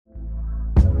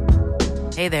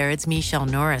Hey there, it's Michelle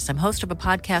Norris. I'm host of a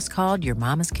podcast called Your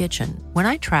Mama's Kitchen. When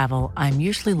I travel, I'm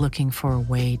usually looking for a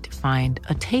way to find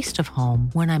a taste of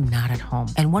home when I'm not at home.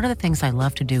 And one of the things I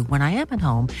love to do when I am at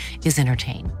home is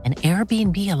entertain. And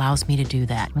Airbnb allows me to do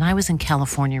that. When I was in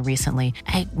California recently,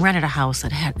 I rented a house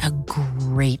that had a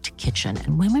great kitchen.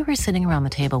 And when we were sitting around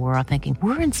the table, we were all thinking,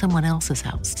 we're in someone else's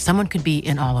house. Someone could be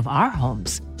in all of our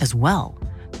homes as well.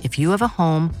 If you have a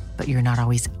home, but you're not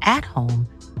always at home,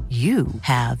 you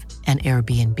have an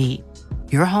Airbnb.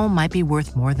 Your home might be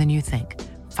worth more than you think.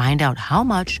 Find out how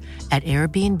much at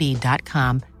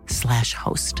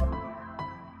airbnb.com/host.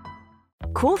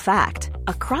 Cool fact,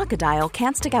 a crocodile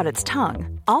can't stick out its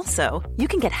tongue. Also, you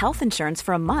can get health insurance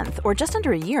for a month or just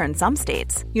under a year in some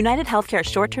states. United Healthcare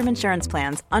short-term insurance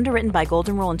plans, underwritten by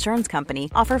Golden Rule Insurance Company,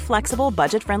 offer flexible,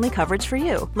 budget-friendly coverage for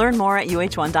you. Learn more at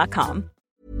uh1.com.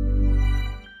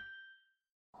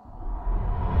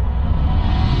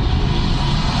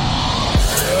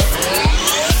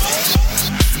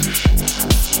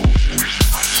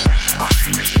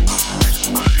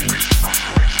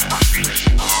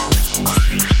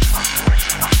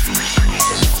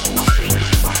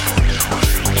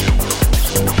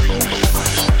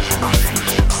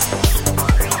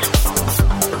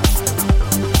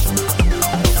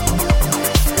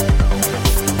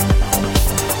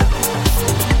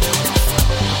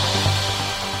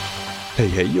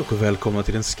 Hej och välkomna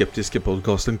till den skeptiska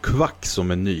podcasten Kvack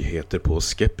som är nyheter på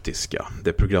skeptiska. Det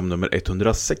är program nummer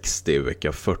 160,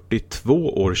 vecka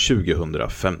 42 år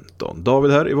 2015.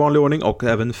 David här i vanlig ordning och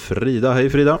även Frida. Hej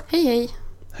Frida. Hej hej.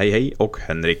 Hej hej och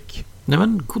Henrik. Nej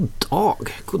men god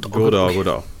dag. God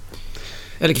dag.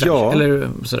 Eller kväll, ja, eller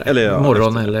sådär. Eller,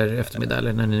 morgon eller eftermiddag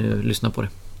eller när ni lyssnar på det.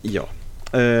 Ja.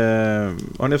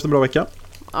 Har ni haft en bra vecka?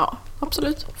 Ja,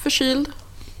 absolut. Förkyld,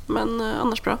 men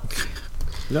annars bra.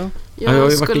 Ja.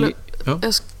 Jag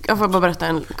får bara berätta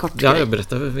en kort grej. Ja, jag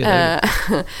berättar vidare.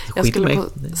 Jag skulle på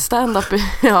stand-up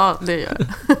ja, det gör jag.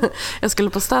 Jag skulle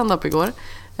på stand-up igår.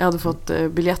 Jag hade fått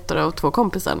biljetter av 2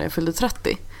 kompisar när jag fyllde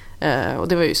 30. Och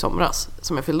det var ju i somras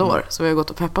som jag fyllde år. Så vi har gått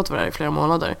och peppat för det här i flera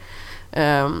månader.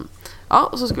 Ja,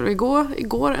 och så skulle vi gå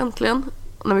igår äntligen.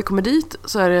 Och när vi kommer dit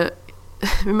så är det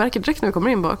vi märker direkt när vi kommer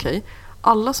in bara okej.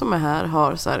 Alla som är här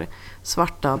har så här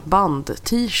svarta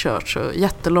band-t-shirts och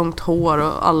jättelångt hår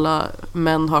och alla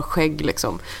män har skägg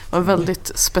liksom. Det var en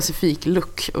väldigt specifik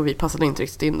look och vi passade inte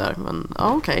riktigt in där. Men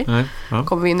ja, okej. Ja.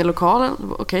 Kommer vi in i lokalen,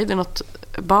 okej, det är något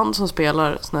band som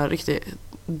spelar sån här riktig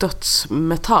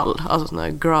dödsmetall, alltså sån här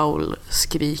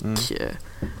growl-skrik.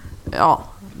 Ja,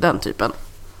 den typen.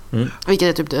 Vilket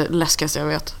är typ det läskigaste jag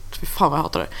vet. Fy fan vad jag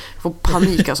hatar det. Jag får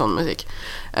panik av sån musik.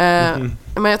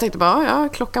 Men jag tänkte bara, ja,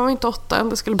 klockan var inte 8 än,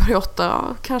 det skulle börja 8.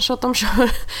 Ja, kanske att de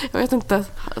kör, jag vet inte,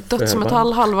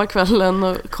 dödsmetall halva kvällen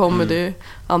och comedy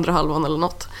andra halvan eller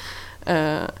något.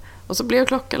 Och så blev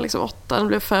klockan liksom 8, den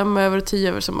blev 5 över 10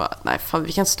 över, så bara, nej fan,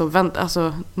 vi kan inte stå och vänta,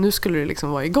 alltså nu skulle det liksom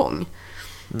vara igång.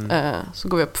 Så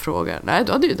går vi upp och frågar, nej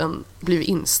då hade ju den blivit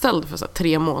inställd för så här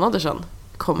 3 månader sedan,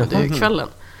 comedy-kvällen.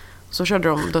 Så körde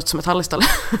de dödsmetall istället.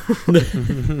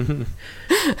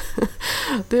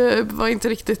 Det var inte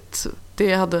riktigt det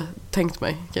jag hade tänkt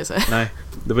mig, kan jag säga. Nej,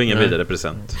 det var ingen vidare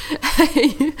present.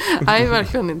 Nej,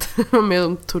 verkligen inte. Med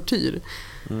om tortyr.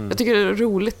 Jag tycker det är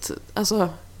roligt, alltså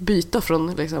byta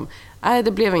från liksom, nej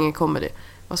det blev ingen comedy.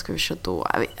 Vad ska vi köra då?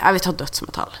 Vi tar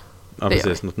dödsmetall. Ja,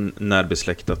 precis, något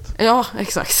närbesläktat. Ja,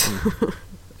 exakt.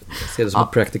 Ser det som en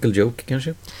practical joke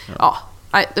kanske? Ja.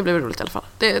 Nej, det blev roligt i alla fall.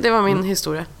 Det var min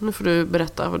historia. Nu får du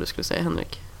berätta vad du skulle säga,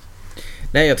 Henrik.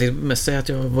 Nej, jag tänkte mest säga att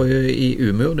jag var ju i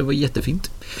Umeå och det var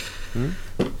jättefint.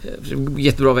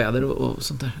 Jättebra väder och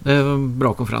sånt där. Det var en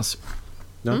bra konferens.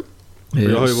 Ja.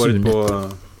 Jag har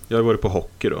ju varit på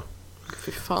hockey då.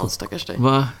 Fy fan, stackars dig.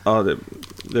 Va? Ja,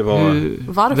 det var...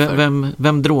 Varför?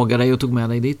 Vem drogade dig och tog med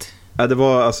dig dit? Ja, det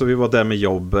var, alltså vi var där med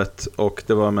jobbet och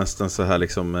det var mest en så här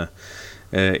liksom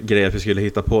grej att vi skulle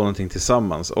hitta på någonting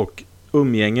tillsammans. Och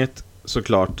umgänget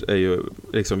såklart är ju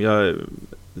liksom, jag är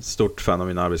stort fan av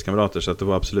mina arbetskamrater, så att det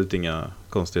var absolut inga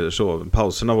konstigheter så.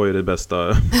 Pauserna var ju det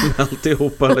bästa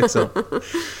alltihopa liksom.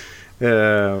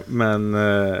 Men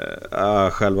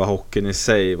själva hockeyn i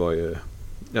sig var ju,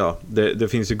 ja,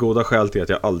 det finns ju goda skäl till att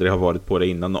jag aldrig har varit på det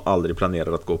innan och aldrig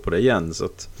planerar att gå på det igen, så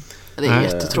att, det är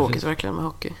jättetråkigt verkligen med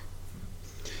hockey.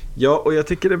 Ja, och jag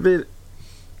tycker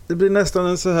det blir nästan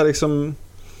en så här liksom,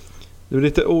 det blir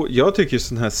lite jag tycker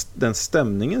just den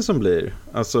stämningen som blir,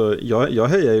 alltså jag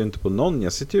hejar ju inte på någon,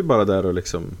 jag sitter ju bara där och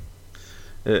liksom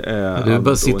du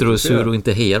bara sitter och är sur och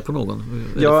inte hejar på någon.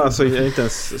 Ja, alltså jag är inte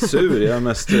ens sur, jag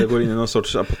mest går in i någon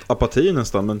sorts apati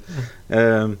nästan, men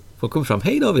folk kommer fram,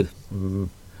 hej David.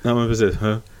 Ja, men precis.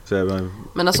 Det är en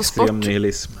Men alltså extrem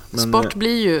nihilism. Men, sport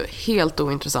blir ju helt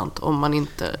ointressant om man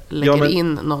inte lägger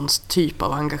in någon typ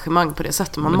av engagemang på det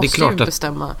sättet. Man måste ju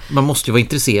bestämma. Man måste ju vara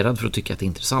intresserad för att tycka att det är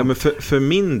intressant. Ja, men för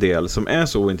min del som är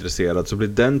så ointresserad så blir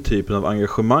den typen av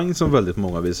engagemang som väldigt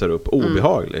många visar upp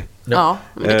obehaglig. Ja,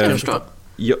 men det kan jag förstå.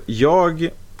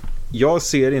 Jag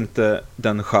ser inte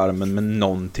den charmen med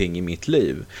någonting i mitt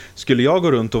liv. Skulle jag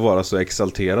gå runt och vara så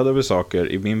exalterad över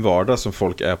saker i min vardag som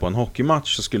folk är på en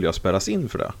hockeymatch, så skulle jag spärras in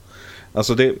för det.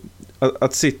 Alltså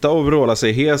att sitta och vråla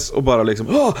sig hes och bara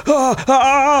liksom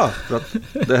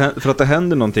för att det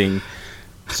händer någonting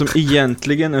som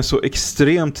egentligen är så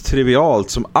extremt trivialt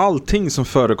som allting som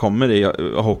förekommer i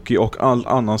hockey och all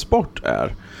annan sport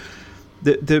är.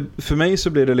 För mig så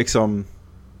blir det liksom,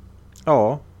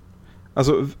 ja,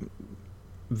 alltså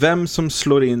vem som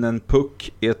slår in en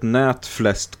puck i ett nät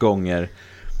flest gånger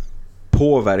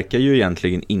påverkar ju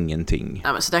egentligen ingenting.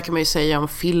 Ja, men så där kan man ju säga om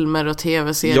filmer och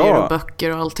tv-serier och böcker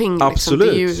och allting.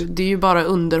 Absolut. Liksom. Det är ju bara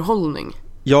underhållning.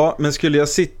 Ja, men skulle jag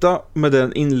sitta med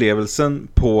den inlevelsen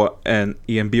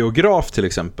i en biograf till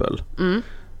exempel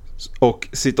och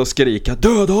sitta och skrika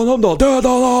döda honom då, döda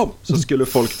honom, så skulle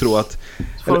folk tro att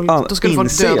då skulle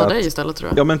folk döda dig istället, tror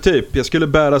jag. Ja, men typ, jag skulle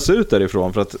bäras ut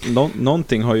därifrån för att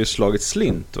någonting har ju slagit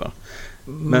slint, va?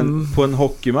 Men på en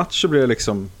hockeymatch så blir det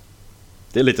liksom,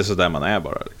 det är lite så där man är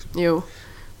bara liksom. Jo,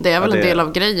 det är väl en del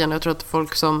av grejen. Jag tror att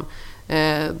folk som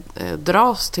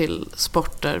dras till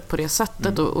sporter på det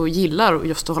sättet och gillar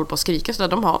just att hålla på och skrika så där,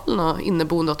 de har väl något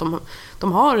inneboende att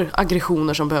de har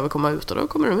aggressioner som behöver komma ut, och då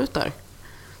kommer de ut där.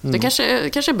 Det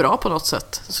kanske är bra på något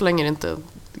sätt, så länge det inte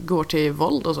går till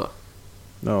våld och så.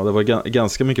 Ja, det var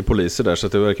ganska mycket poliser där, så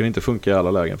att det verkar inte funka i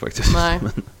alla lägen faktiskt. Nej.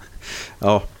 Men,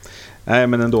 ja, nej,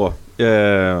 men ändå.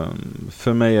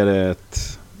 För mig är det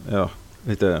ett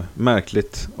lite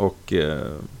märkligt och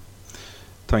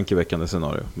tankeväckande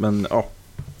scenario. Men ja,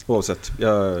 oavsett.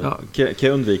 Kan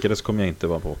jag undvika det så kommer jag inte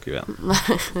vara på hockey igen.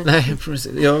 Nej,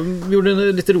 precis. Jag gjorde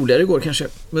en lite roligare igår kanske.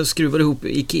 Jag skruvade ihop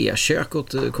IKEA-kök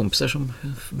åt kompisar som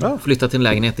flyttade till en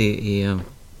lägenhet i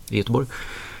Göteborg.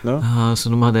 Ja. Så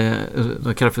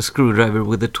de kallade för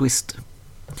screwdriver with a twist.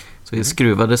 Så vi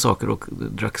skruvade saker och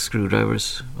drack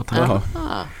screwdrivers.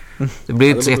 Det blev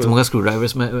inte så jättemånga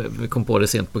screwdrivers, men vi kom på det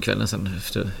sent på kvällen sen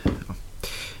efter.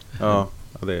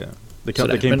 Det kan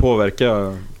ju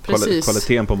påverka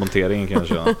kvaliteten på monteringen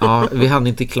kanske. Ja, vi hade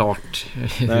inte klart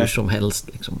hur som helst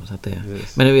liksom, så att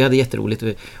men vi hade jätteroligt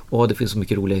och det finns så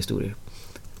mycket roliga historier.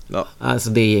 Ja. Alltså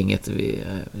det är inget, det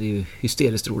är ju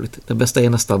hysteriskt roligt. Den bästa är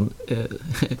nästan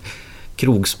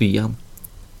krogspyan.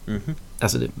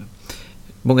 Alltså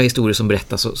många historier som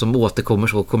berättas som återkommer,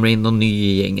 så kommer in någon ny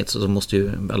i gänget, så måste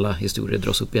ju alla historier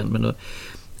dras upp igen. Men då,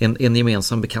 en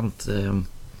gemensam bekant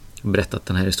berättat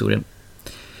den här historien.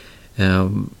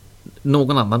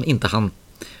 Någon annan, inte han,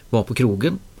 var på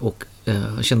krogen och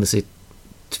kände sig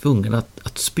tvungen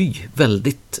att spy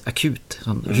väldigt akut.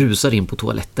 Han rusar in på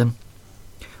toaletten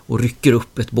och rycker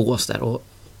upp ett bås där, och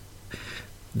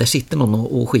där sitter någon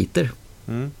och skiter.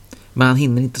 Men han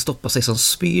hinner inte stoppa sig, så han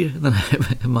spyr den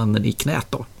här mannen i knät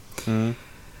då.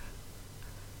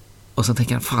 Och sen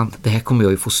tänker han, fan, det här kommer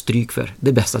jag ju få stryk för. Det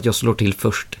är bäst att jag slår till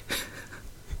först.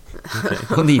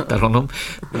 Och nitar honom.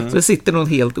 Så det sitter någon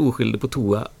helt oskyldig på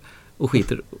toa och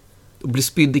skiter och blir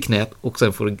spydd i knät och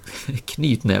sen får en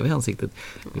knytnäve i ansiktet.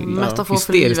 Metafor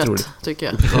för livet, roligt, tycker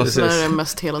jag. Så är det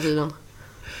mest hela tiden.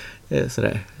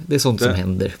 Sådär. Det är sånt som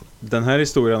händer. Den här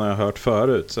historien har jag hört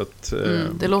förut, så att,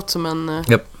 det låter som en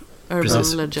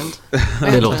urban legend.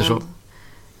 Det låter så.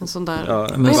 En sån där.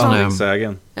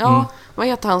 Vad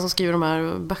heter han som skriver de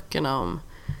här böckerna om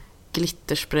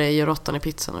glitterspray och råttan i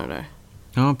pizzan och det där?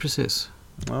 Ja, precis.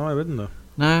 Ja, jag vet inte.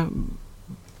 Nej.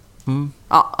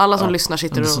 Ja, alla som lyssnar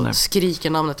sitter och skriker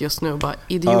namnet just nu och bara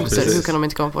idioter, hur kan de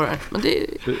inte komma på det här? Men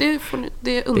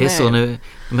det är så nu,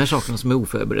 de här sakerna som är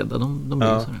oförberedda, de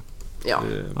blir så där.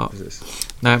 Ja, precis.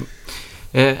 Nej.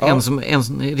 En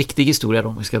riktig historia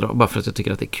då vi ska dra, bara för att jag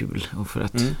tycker att det är kul och för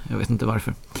att jag vet inte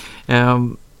varför.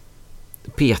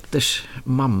 Peters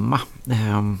mamma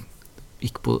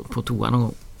gick på toa någon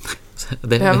gång.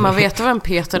 Behöver man veta vem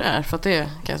Peter är för att det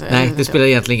kan jag säga? Nej, det spelar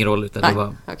egentligen ingen roll,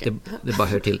 utan det bara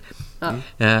hör till.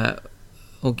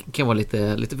 Och kan vara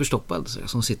lite förstoppad, så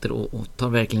som sitter och tar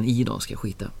verkligen i då, ska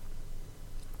skita.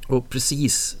 Och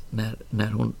precis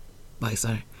när hon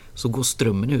bajsar så går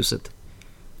strömmen i huset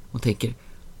och tänker,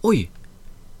 oj,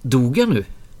 dog jag nu?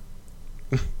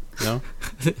 Ja.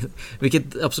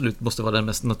 Vilket absolut måste vara den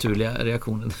mest naturliga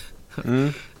reaktionen.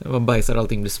 Man bajsar,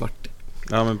 allting blir svart.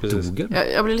 Ja, men precis.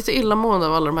 Jag blir lite illamående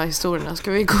av alla de här historierna.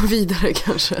 Ska vi gå vidare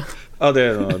kanske? Ja, det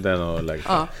är nog läge.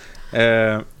 Ja.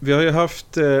 Vi har ju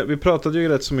haft, vi pratade ju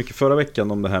rätt så mycket förra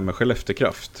veckan om det här med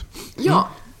Skelleftekraft. Ja.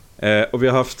 Och vi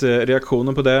har haft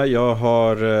reaktioner på det. Jag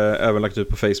har även lagt ut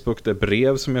på Facebook det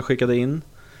brev som jag skickade in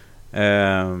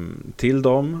till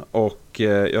dem. Och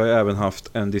jag har även haft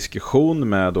en diskussion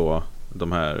med då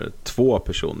de här 2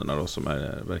 personerna då, som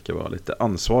verkar vara lite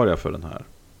ansvariga för den här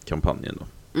kampanjen då.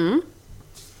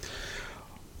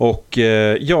 Och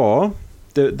ja,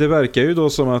 det verkar ju då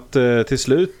som att till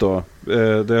slut då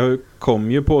det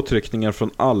kom ju påtryckningar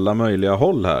från alla möjliga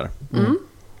håll här.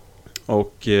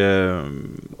 Och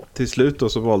till slut då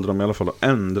så valde de i alla fall att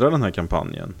ändra den här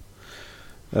kampanjen.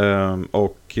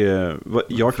 Och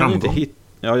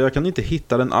jag kan inte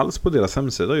hitta den alls på deras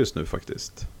hemsida just nu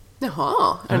faktiskt.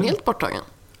 Jaha, är den helt borttagen?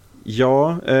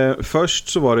 Ja, först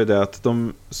så var det att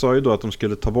de sa ju då att de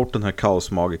skulle ta bort den här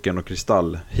kaosmagikern och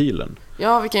kristallhealen.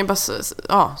 Ja, vi kan ju bara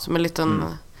som en liten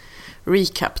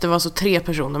recap. Det var alltså 3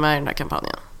 personer med i den här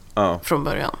kampanjen från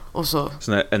början. Och så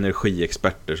såna här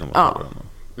energiexperter som var på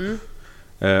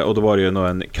den. Och då var det ju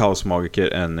en kaosmagiker,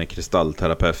 en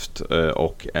kristallterapeut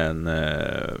och en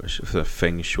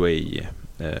feng shui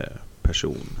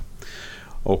person.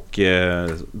 Och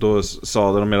då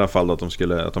sa de i alla fall att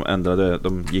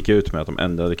de gick ut med att de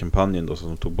ändrade kampanjen då, så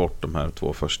de tog bort de här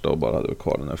 2 första och bara hade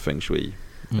kvar den här feng shui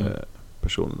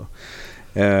personen då.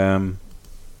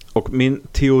 Och min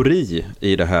teori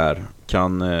i det här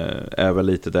är väl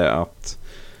lite det att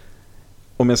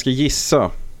om jag ska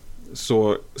gissa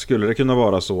så skulle det kunna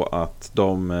vara så att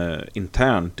de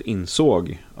internt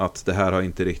insåg att det här har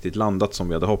inte riktigt landat som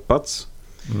vi hade hoppats.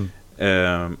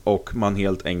 Och man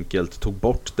helt enkelt tog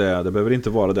bort det. Det behöver inte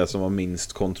vara det som var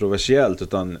minst kontroversiellt,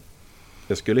 utan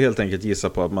jag skulle helt enkelt gissa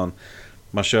på att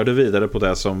man körde vidare på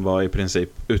det som var i princip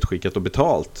utskickat och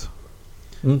betalt.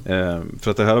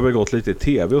 För att det här har väl gått lite i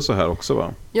tv och så här också,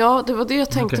 va? Ja, det var det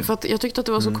jag tänkte. För att jag tyckte att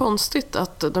det var så konstigt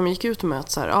att de gick ut med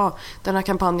att så här, den här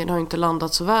kampanjen har inte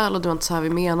landat så väl och det var inte så här vi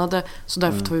menade, så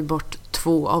därför tar vi bort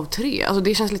 2 av 3. Alltså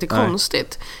det känns lite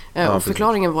konstigt. Och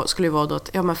förklaringen skulle ju vara då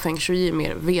att men feng shui är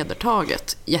mer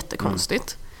vedertaget.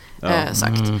 Jättekonstigt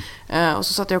sagt. Och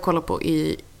så satt jag och kollade på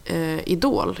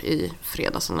Idol i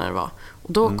fredags när det var.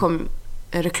 Och då kom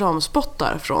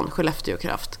reklamspottar från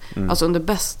Skelleftekraft. Alltså under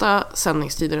bästa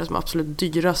sändningstider, som är absolut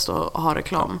dyrast att ha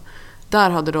reklam. Där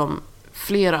hade de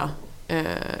flera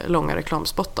långa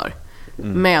reklamspottar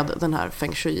med den här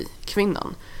feng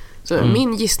shui-kvinnan. Så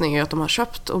min gissning är att de har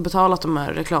köpt och betalat de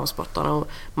här reklamspottarna, och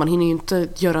man hinner ju inte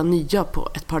göra nya på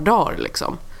ett par dagar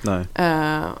liksom. Nej.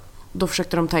 Då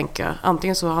försökte de tänka,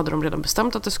 antingen så hade de redan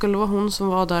bestämt att det skulle vara hon som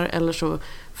var där, eller så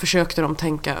försökte de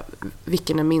tänka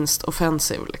vilken är minst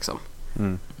offensiv liksom.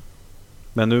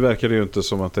 Men nu verkar det ju inte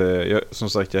som att som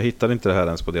sagt, jag hittar inte det här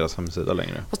ens på deras hemsida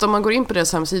längre. Fast om man går in på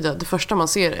deras hemsida, det första man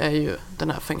ser är ju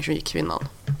den här feng shui-kvinnan.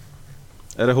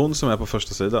 Är det hon som är på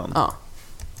första sidan? Ja.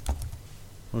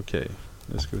 Okej,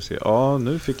 nu ska vi se. Ja,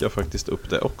 nu fick jag faktiskt upp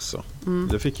det också.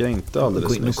 Det fick jag inte alldeles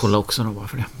nyss. Gå in och kolla också då,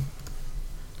 varför det.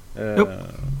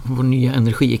 Vår nya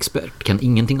energiexpert kan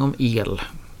ingenting om el.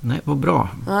 Nej, vad bra.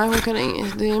 Nej,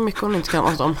 det är mycket hon inte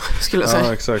kan om, skulle jag säga.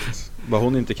 Ja, exakt. Vad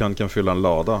hon inte kan fylla en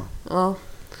lada. Ja.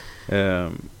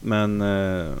 Men...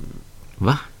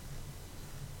 Va?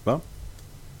 Va?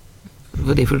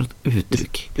 Vad är det för något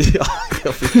uttryck? Ja,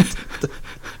 jag vet inte.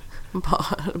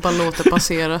 bara låt det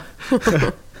passera.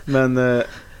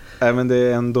 Men det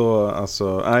är ändå...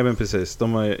 Alltså, nej, men precis.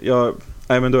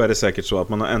 Men då är det säkert så att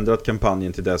man har ändrat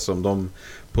kampanjen till det som de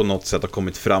på något sätt har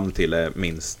kommit fram till är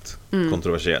minst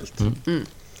kontroversiellt.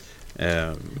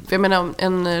 För jag menar,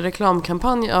 en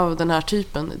reklamkampanj av den här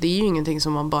typen, det är ju ingenting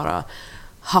som man bara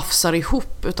hafsar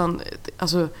ihop, utan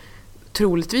alltså,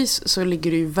 troligtvis så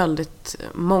ligger det ju väldigt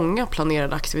många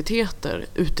planerade aktiviteter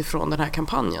utifrån den här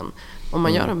kampanjen. Om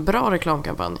man gör en bra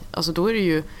reklamkampanj, alltså då är det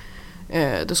ju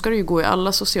då ska det ju gå i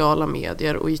alla sociala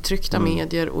medier och i tryckta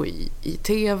medier och i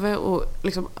tv och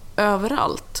liksom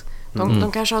överallt.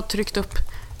 De kanske har tryckt upp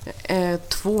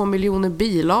 2 miljoner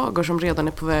bilagor som redan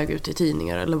är på väg ut i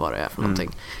tidningar eller vad det är för någonting.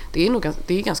 Det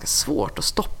är ganska svårt att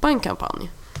stoppa en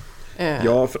kampanj.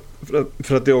 Ja,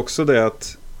 för att det är också det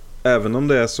att även om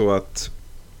det är så att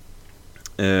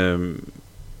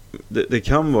det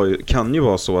kan ju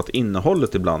vara så att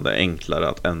innehållet ibland är enklare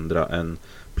att ändra än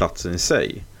platsen i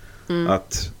sig.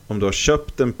 Att om du har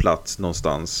köpt en plats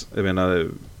någonstans, jag menar,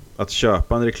 att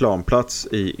köpa en reklamplats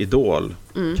i Idol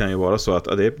kan ju vara så att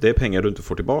det är pengar du inte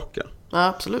får tillbaka. Ja,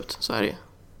 absolut, så är det.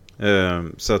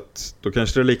 Så att då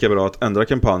kanske det är lika bra att ändra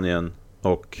kampanjen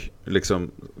och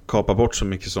liksom kapa bort så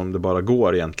mycket som det bara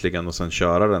går egentligen och sen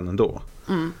köra den ändå.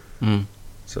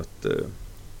 Så att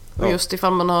Och just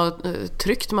ifall man har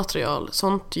tryckt material,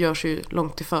 sånt görs ju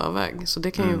långt i förväg. Så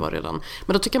det kan ju vara redan.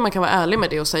 Men då tycker jag man kan vara ärlig med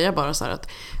det och säga bara så här att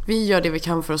vi gör det vi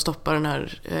kan för att stoppa den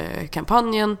här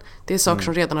kampanjen. Det är saker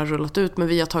som redan har rullat ut, men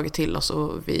vi har tagit till oss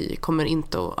och vi kommer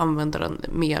inte att använda den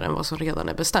mer än vad som redan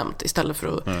är bestämt. Istället för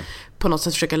att på något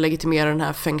sätt försöka legitimera den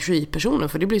här feng shui-personen.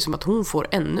 För det blir som att hon får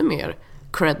ännu mer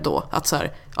cred då. Att så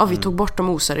här, vi tog bort de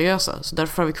oseriösa, så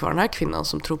därför har vi kvar den här kvinnan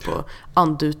som tror på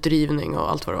andutdrivning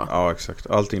och allt vad det var. Ja, exakt.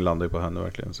 Allting landar ju på henne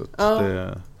verkligen. Så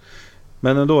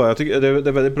men ändå, jag tycker det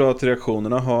är väldigt bra att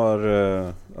reaktionerna har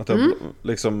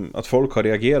att folk har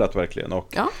reagerat verkligen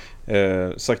och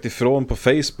sagt ifrån på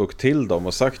Facebook till dem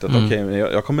och sagt att okej,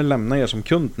 jag kommer lämna er som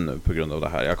kund nu på grund av det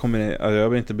här. Jag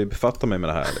vill inte bli befatta mig med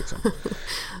det här liksom.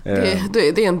 Det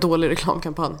är en dålig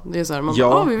reklamkampanj. Det är så här, man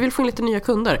bara, vi vill få in lite nya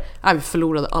kunder. Nej, vi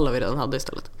förlorade alla vi redan hade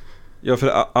istället. Ja,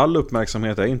 för all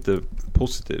uppmärksamhet är inte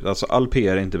positiv. Alltså all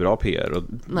PR är inte bra PR. Och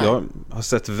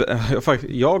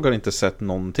jag har inte sett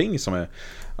någonting som är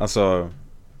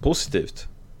positivt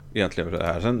egentligen för det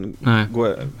här. Sen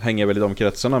hänger jag väl i de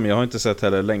kretsarna, men jag har inte sett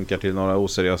heller länkar till några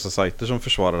oseriösa sajter som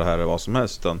försvarar det här eller vad som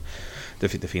helst. Utan det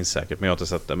finns säkert, men jag har inte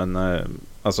sett det. Men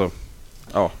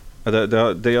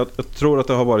jag tror att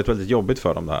det har varit väldigt jobbigt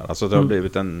för dem det här. Alltså det har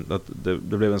blivit det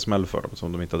blev en smäll för dem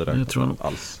som de inte hade räknat med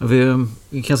alls.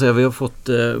 Vi kan säga att vi har fått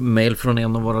mejl från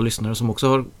en av våra lyssnare som också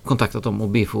har kontaktat dem och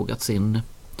bifogat sin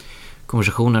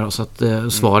konversation här. Så att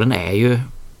svaren är ju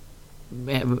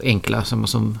enkla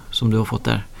som du har fått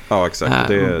där. Ja, exakt.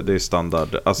 Det är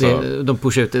standard. Alltså, de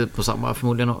pushar ut det på samma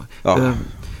förmodligen.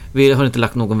 Vi har inte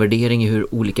lagt någon värdering i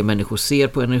hur olika människor ser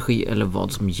på energi eller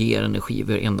vad som ger energi.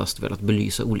 Vi har endast velat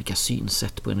belysa olika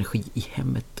synsätt på energi i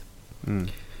hemmet.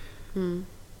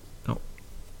 Ja.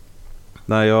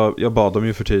 Nej, jag bad dem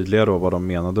ju förtydliga då vad de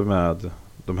menade med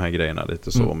de här grejerna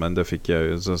lite så, men det fick jag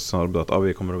ju så sa de att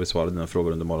vi kommer att besvara dina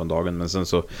frågor under morgondagen, men sen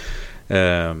så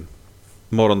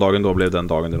morgondagen då blev den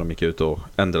dagen där de gick ut och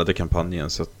ändrade kampanjen,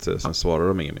 så att sen svarade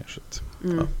de inget mer så att,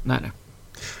 Nej.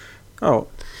 Ja.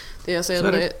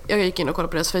 Jag gick in och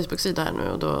kollade på deras Facebook-sida här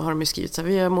nu och då har de ju skrivit så här: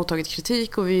 vi har mottagit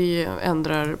kritik och vi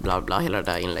ändrar bla bla hela det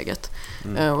där inlägget.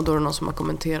 Och då är det någon som har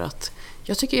kommenterat: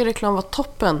 jag tycker er reklam var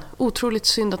toppen. Otroligt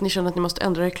synd att ni känner att ni måste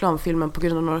ändra reklamfilmen på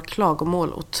grund av några klagomål,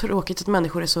 och tråkigt att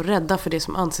människor är så rädda för det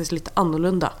som anses lite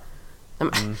annorlunda.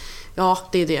 Ja,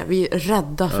 det är det. Vi är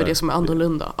rädda för det som är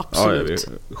annorlunda. Absolut.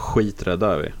 Ja, vi är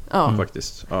skiträdda är vi.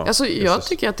 Faktiskt. Ja, alltså, jag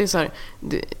tycker att det är så här,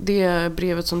 det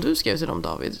brevet som du skrev till dem,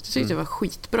 David, det tyckte jag var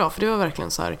skitbra. För det var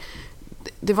verkligen så här,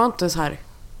 det var inte så här,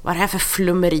 vad är det här för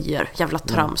flummerier, jävla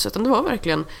trams, utan det var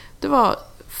verkligen, det var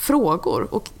frågor.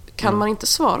 Och kan man inte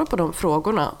svara på de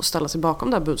frågorna och ställa sig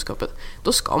bakom det här budskapet,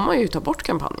 då ska man ju ta bort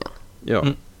kampanjen. Ja.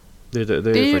 Det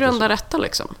är ju den enda rätta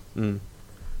liksom.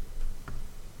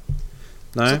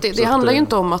 Nej, så det handlar ju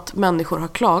inte om att människor har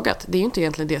klagat. Det är ju inte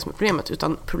egentligen det som är problemet,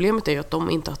 utan problemet är ju att de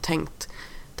inte har tänkt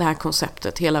det här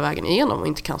konceptet hela vägen igenom och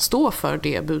inte kan stå för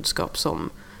det budskap som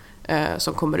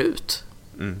kommer ut.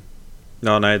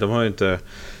 Ja, nej, de har inte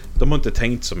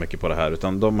tänkt så mycket på det här,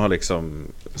 utan de har liksom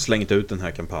slängt ut den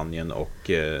här kampanjen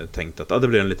och tänkt att det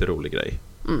blir en lite rolig grej.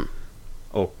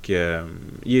 Och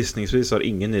gissningsvis har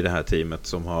ingen i det här teamet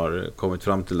som har kommit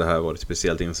fram till det här varit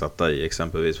speciellt insatta i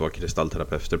exempelvis vad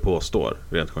kristallterapeuter påstår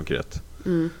rent konkret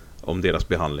om deras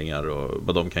behandlingar och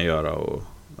vad de kan göra. Och,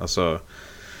 alltså,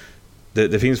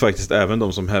 det finns faktiskt även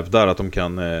de som hävdar att de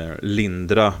kan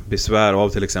lindra besvär av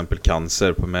till exempel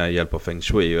cancer med hjälp av feng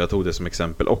shui, och jag tog det som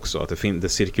exempel också, att det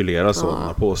cirkulerar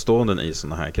sådana påståenden i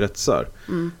sådana här kretsar.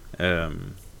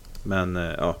 Men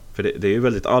för det är ju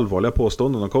väldigt allvarliga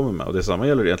påståenden de kommer med, och det samma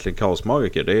gäller egentligen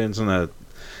kaosmagiker. Det är en sån här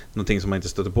någonting som man inte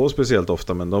stöter på speciellt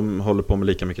ofta, men de håller på med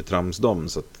lika mycket trams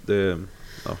så att det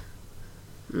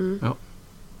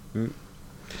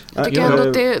Jag tycker ändå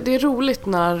att det är roligt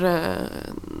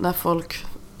när folk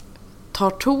tar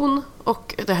ton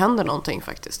och det händer någonting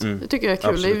faktiskt. Det tycker jag är kul.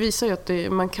 Absolut. Det visar ju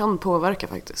att man kan påverka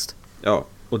faktiskt. Ja,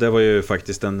 och det var ju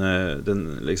faktiskt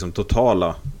den liksom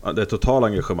det totala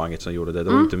engagemanget som gjorde det.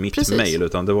 Det var inte mitt mejl,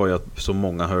 utan det var ju att så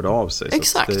många hörde av sig.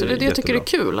 Exakt, och det är det jag tycker är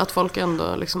kul, att folk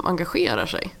ändå liksom engagerar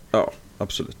sig. Ja,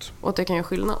 absolut. Och att det kan göra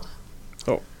skillnad.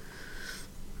 Ja.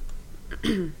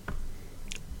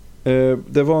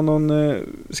 Det var någon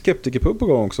skeptikerpub på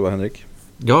gång också, va, Henrik?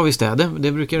 Ja, visst är det.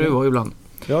 Det brukar det vara ibland.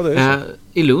 Ja, det är så.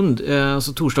 I Lund,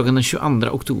 så torsdagen den 22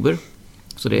 oktober.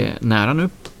 Så det är nära nu.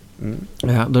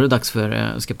 Då är det dags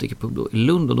för skeptikerpub då i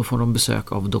Lund, och då får de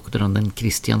besök av doktoranden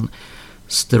Christian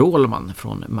Strålman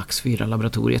från Max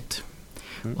 4-laboratoriet.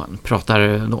 Och han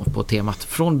pratar då på temat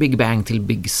Från Big Bang till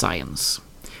Big Science.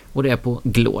 Och det är på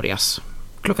Glorias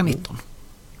klockan 19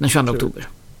 den 22 oktober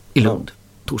i Lund,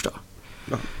 torsdag.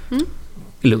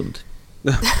 I Lund.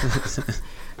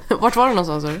 Vart var det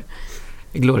någonstans? Sorry?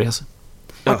 Glorious.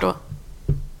 Vart då?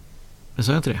 Men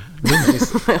sa jag inte det?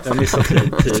 Jag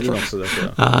missade tiden också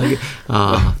därför.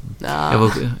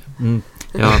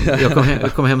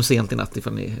 Jag kom hem sent i natt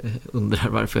ifall ni undrar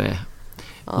varför jag är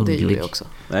det gjorde jag också.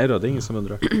 Nej då, det är ingen som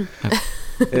undrar.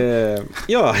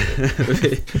 Ja.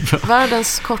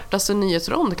 Världens kortaste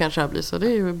nyhetsrond kanske här blir, så det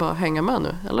är ju bara att hänga med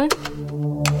nu, eller?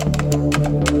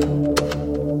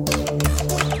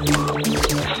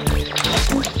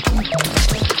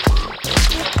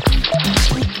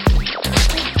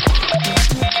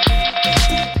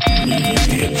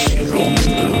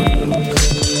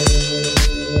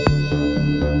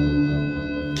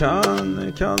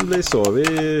 Kan bli så.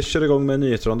 Vi kör igång med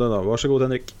nyhetsronden då. Varsågod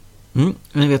Henrik.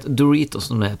 Ni vet Doritos,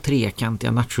 de där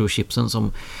trekantiga nacho-chipsen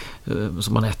som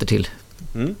man äter till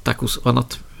tacos och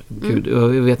annat. Gud, jag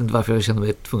vet inte varför jag kände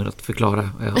mig tvungen att förklara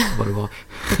vad det var.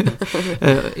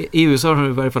 I USA har det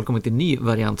i varje fall kommit en ny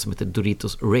variant som heter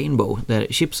Doritos Rainbow, där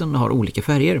chipsen har olika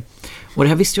färger. Och det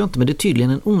här visste jag inte, men det är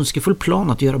tydligen en ondskefull plan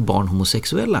att göra barn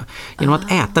homosexuella. Genom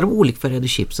att äta de olikfärgade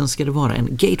chipsen ska det vara en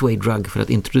gateway drug för att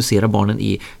introducera barnen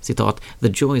i, citat,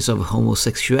 the joys of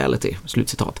homosexuality,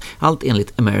 slutcitat. Allt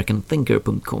enligt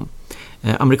americanthinker.com.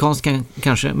 Amerikansk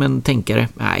kanske, men tänkare,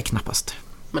 nej, knappast.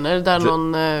 Men är det där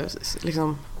någon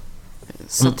liksom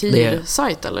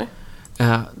satir-sajt eller?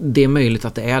 Det är möjligt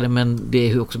att det är det, men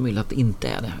det är också möjligt att det inte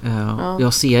är det.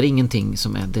 Jag ser ingenting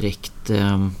som är direkt...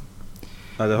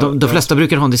 de flesta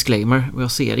brukar ha en disclaimer och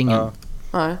jag ser ingen.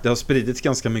 Det har spridits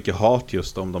ganska mycket hat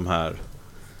just om de här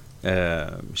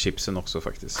chipsen också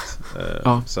faktiskt.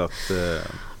 Så att,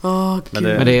 men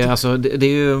det är, alltså, det är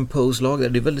ju en pose-lag där,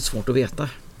 det är väldigt svårt att veta.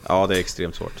 Ja, det är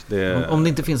extremt svårt. Om det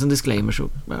inte finns en disclaimer så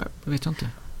vet jag inte.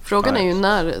 Frågan är ju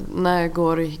när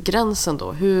går gränsen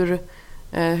då?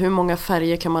 Hur många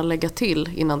färger kan man lägga till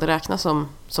innan det räknas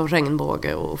som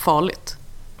regnbåge och farligt?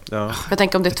 Ja. Jag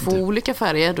tänker om det är 2 olika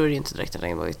färger, då är det inte direkt en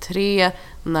regnbåge. 3,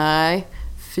 nej,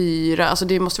 4. Alltså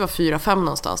det måste vara 4-5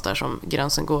 någonstans där som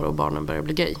gränsen går och barnen börjar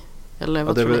bli gay. Eller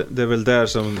vad tror ni? Det är väl där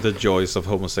som the joys of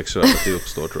homosexuality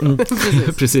uppstår, tror jag.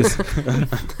 Precis.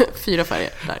 4 färger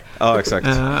där. Ja, exakt.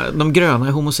 De gröna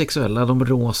är homosexuella, de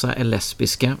rosa är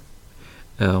lesbiska.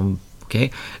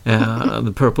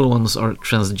 The purple ones are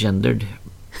transgendered.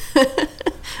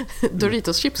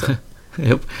 Doritos chipsen.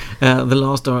 Yep.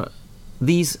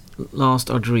 These last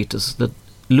are Doritos that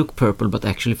look purple but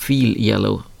actually feel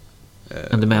yellow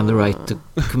and demand the right to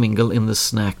commingle in the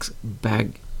snacks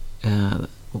bag.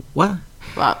 What?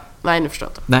 Va? Nej, nu förstår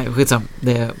jag inte. Nej, skitsam.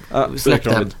 Släpp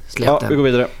den. Vi går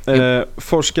vidare.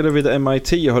 Forskare vid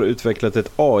MIT har utvecklat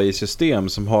ett AI-system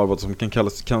som har vad som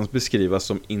kan beskrivas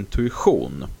som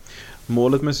intuition.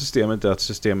 Målet med systemet är att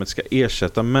systemet ska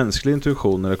ersätta mänsklig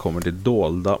intuition när det kommer till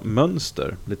dolda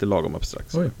mönster. Lite lagom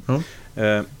abstrakt.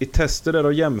 I tester där det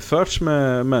har jämförts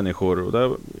med människor, och det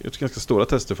är ganska stora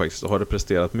tester faktiskt, har det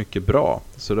presterat mycket bra.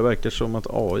 Så det verkar som att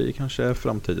AI kanske är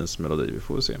framtidens melodi. Vi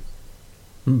får väl se.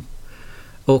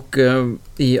 Och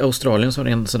i Australien så har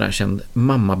en sån där känd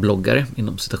mammabloggare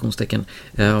inom citationstecken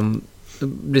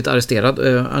blivit arresterad,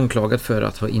 anklagad för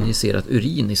att ha injicerat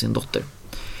urin i sin dotter.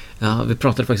 Vi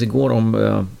pratade faktiskt igår om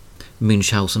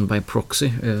Münchhausen by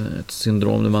proxy, ett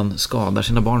syndrom där man skadar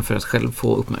sina barn för att själv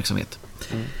få uppmärksamhet.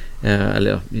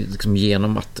 Eller liksom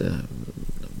genom att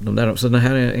så den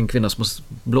här är en kvinna som har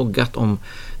bloggat om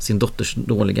sin dotters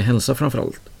dåliga hälsa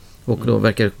framförallt. Och då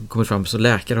verkar det kommit fram så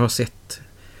läkare har sett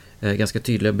ganska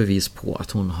tydliga bevis på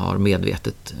att hon har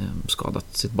medvetet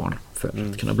skadat sitt barn för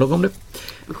att kunna blogga om det.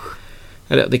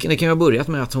 Eller, det kan ju ha börjat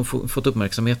med att hon fått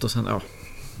uppmärksamhet och sen,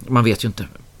 man vet ju inte.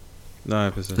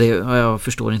 Nej, precis. Jag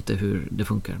förstår inte hur det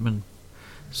funkar, men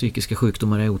psykiska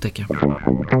sjukdomar är otäcka.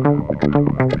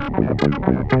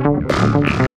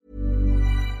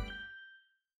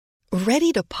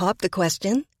 Ready to pop the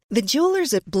question? The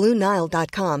jewelers at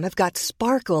BlueNile.com have got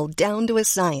sparkle down to a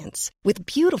science with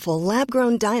beautiful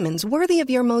lab-grown diamonds worthy of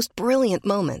your most brilliant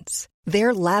moments.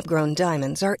 Their lab-grown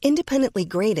diamonds are independently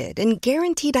graded and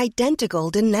guaranteed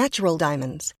identical to natural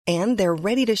diamonds, and they're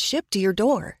ready to ship to your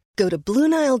door. Go to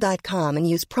BlueNile.com and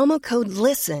use promo code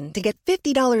LISTEN to get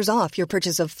 $50 off your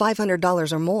purchase of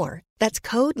 $500 or more. That's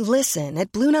code LISTEN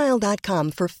at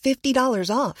BlueNile.com for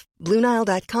 $50 off.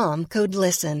 BlueNile.com, code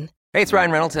LISTEN. Hey, it's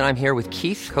Ryan Reynolds, and I'm here with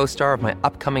Keith, co-star of my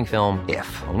upcoming film,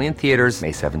 If, only in theaters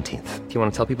May 17th. Do you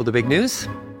want to tell people the big news?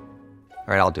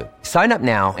 All right, I'll do it. Sign up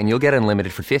now and you'll get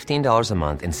unlimited for $15 a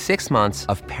month and 6 months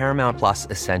of Paramount Plus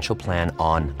Essential Plan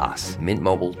on us.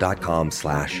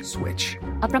 MintMobile.com/switch.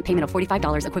 Upfront payment of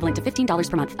 $45 equivalent to $15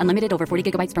 per month. Unlimited over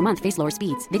 40 gigabytes per month. Face lower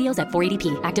speeds. Videos at 480p.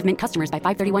 Active Mint customers by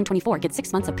 531.24 get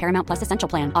 6 months of Paramount Plus Essential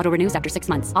Plan. Auto renews after 6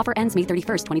 months. Offer ends May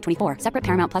 31st, 2024. Separate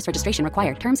Paramount Plus registration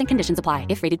required. Terms and conditions apply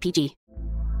if rated PG.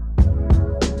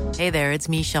 Hey there, it's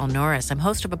Michelle Norris. I'm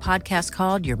host of a podcast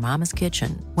called Your Mama's Kitchen.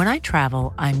 When I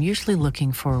travel, I'm usually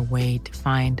looking for a way to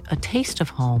find a taste of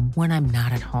home when I'm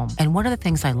not at home. And one of the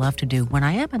things I love to do when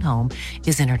I am at home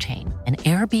is entertain. And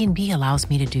Airbnb allows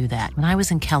me to do that. When I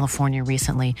was in California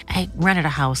recently, I rented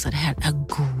a house that had a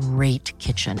great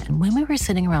kitchen. And when we were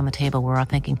sitting around the table, we were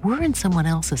all thinking, we're in someone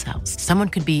else's house. Someone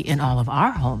could be in all of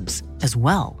our homes as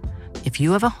well. If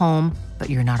you have a home, but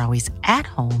you're not always at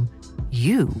home,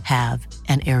 you have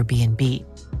an Airbnb.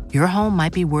 Your home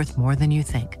might be worth more than you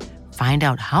think. Find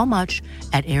out how much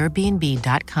at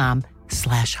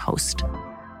airbnb.com/host.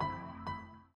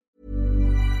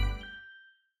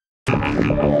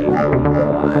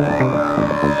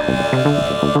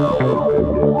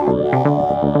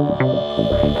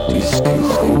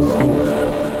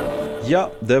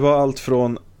 Ja, det var allt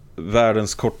från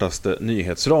världens kortaste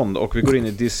nyhetsrond och vi går in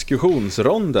i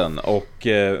diskussionsronden och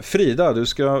Frida, du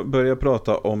ska börja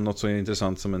prata om något så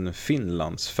intressant som en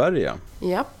Finlandsfärja.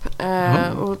 Japp,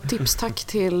 och tips tack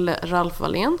till Ralf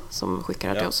Wallén som skickar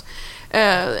det här till oss.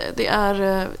 Det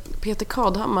är Peter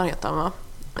Kadhammar heter han, va?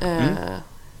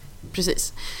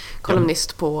 Precis,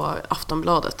 kolumnist på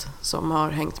Aftonbladet som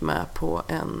har hängt med på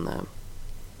en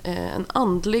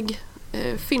andlig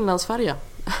Finlandsfärja.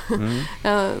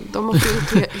 De har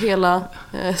fyllt hela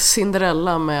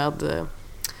Cinderella med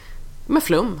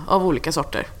flum av olika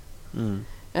sorter.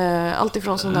 Allt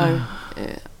ifrån sån där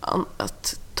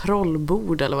ett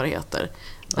trollbord eller vad det heter,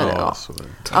 där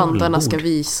andarna ska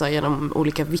visa genom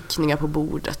olika vickningar på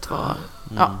bordet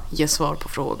ge svar på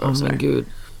frågor och sådär.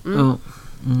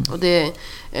 Och det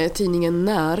är tidningen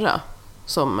Nära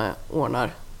som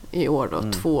ordnar i år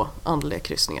då 2 andliga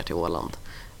kryssningar till Åland.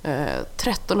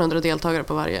 1300 deltagare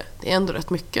på varje. Det är ändå rätt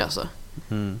mycket alltså.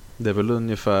 Det är väl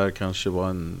ungefär kanske var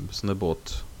en sån där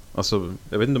båt. Alltså,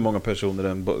 jag vet inte hur många personer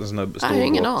en sån där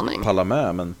stor båt pallar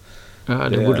med, men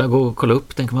det borde gå och kolla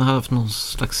upp. Tänk om man har haft någon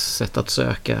slags sätt att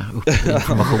söka upp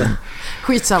information.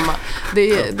 Skitsamma.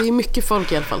 Det är mycket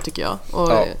folk i alla fall tycker jag.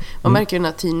 Och man märker ju den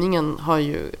här tidningen har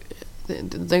ju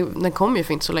den kom ju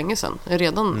för inte så länge sedan. Den är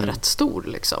redan rätt stor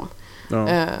liksom.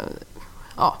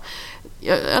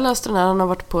 Jag läste den här, han har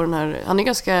varit på den här, han är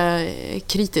ganska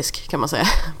kritisk kan man säga,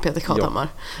 Peter Kadhammar.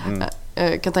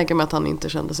 Kan tänka mig att han inte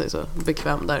kände sig så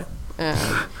bekväm där.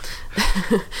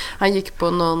 Han gick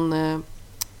på någon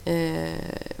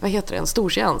vad heter det, en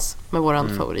storseans med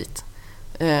våran favorit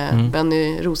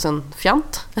Benny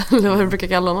Rosenfjant eller vad vi brukar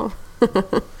kalla honom.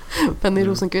 Benny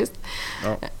Rosenqvist.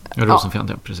 Rosenfjant,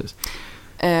 ja precis.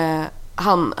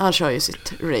 Han kör ju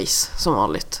sitt race som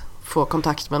vanligt. Får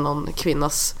kontakt med någon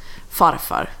kvinnas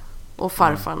farfar. Och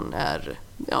farfaren är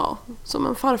som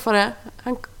en farfar är.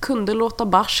 Han kunde låta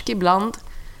barsk ibland.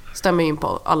 Stämmer in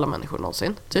på alla människor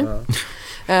någonsin typ.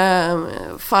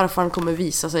 Farfaren kommer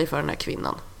visa sig för den här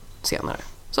kvinnan senare.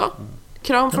 Så,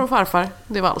 kram från farfar.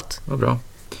 Det var allt. Vad bra.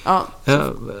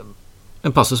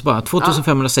 En passus bara.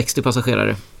 2560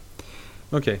 passagerare.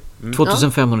 Okej.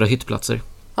 2500 hyttplatser.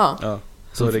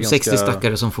 Så det är 60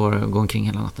 stackare som får gå omkring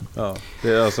hela natten. Ja, det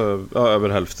är alltså över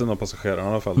hälften av passagerarna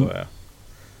i alla fall då är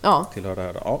tillhör det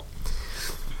här.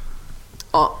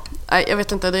 Nej, jag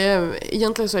vet inte.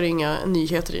 Egentligen så är det inga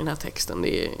nyheter i den här texten.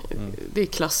 Det är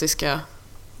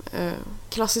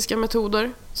klassiska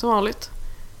metoder som vanligt.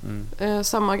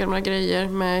 Samma gamla grejer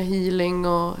med healing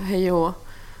och hej och hå.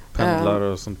 Pendlar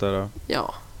och sånt där.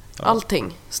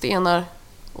 Allting. Stenar,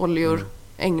 oljor,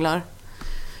 änglar.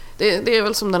 Det är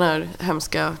väl som den här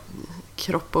hemska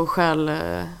kropp- och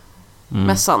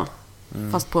själ-mässan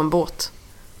fast på en båt.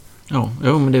 Ja,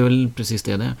 men det är väl precis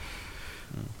det är.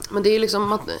 Men det är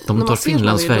liksom att de tar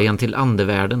Finlandsfärjan till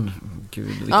andevärlden.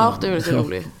 Gud, ja, det är lite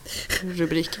rolig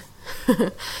rubrik.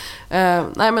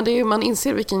 Nej, men det är ju, man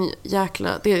inser vilken jäkla...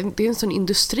 Det är en sån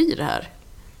industri det här.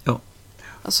 Ja.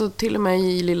 Alltså till och med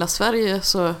i lilla Sverige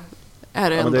så är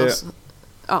det ändå...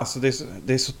 Alltså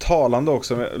det är så talande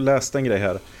också. Jag läste en grej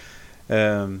här.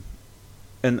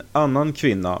 En annan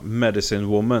kvinna, Medicine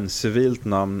Woman, civilt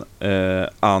namn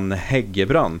Ann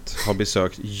Häggebrandt, har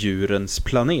besökt djurens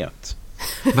planet.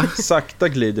 Sakta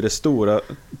glider det stora,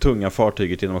 tunga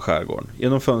fartyget genom skärgården.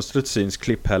 Genom fönstret syns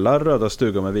klipphällar, röda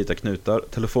stugor med vita knutar,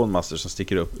 telefonmaster som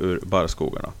sticker upp ur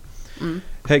barrskogarna.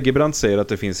 Häggebrand säger att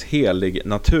det finns helig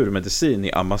naturmedicin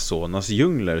i Amazonas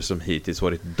djungler som hittills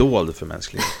varit dold för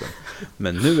mänskligheten.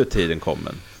 Men nu är tiden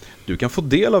kommen. Du kan få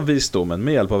del av visdomen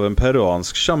med hjälp av en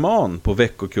peruansk shaman på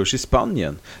veckokurs i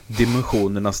Spanien,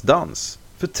 Dimensionernas dans,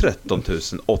 för 13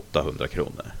 800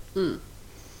 kronor.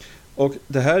 Och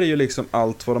det här är ju liksom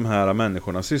allt vad de här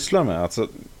människorna sysslar med. Alltså,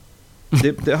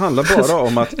 det handlar bara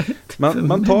om att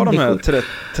man tar de här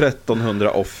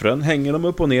 1300 offren, hänger dem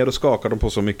upp och ner och skakar dem på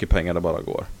så mycket pengar det bara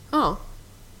går. Ja.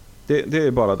 Det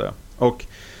är bara det. Och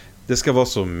det ska vara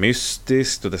så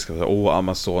mystiskt och det ska vara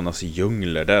Amazonas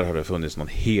djungler, där har det funnits någon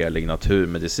helig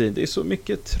naturmedicin. Det är så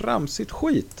mycket tramsigt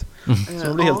skit. Så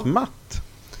man blir helt matt.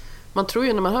 Man tror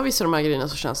ju när man hör vissa av de här grejerna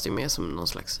så känns det ju mer som någon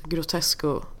slags grotesk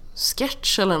och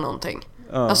sketch eller någonting.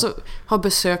 Alltså, har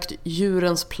besökt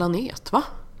djurens planet, va?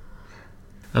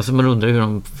 Alltså man undrar hur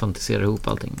de fantiserar ihop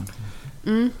allting.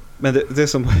 Men det är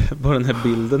som bara den här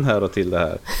bilden här och till det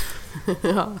här.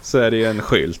 Så är det ju en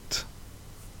skylt.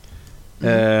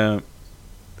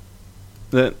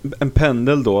 En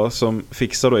pendel då som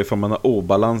fixar då ifall man har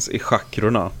obalans i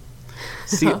chakrorna.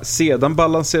 Sedan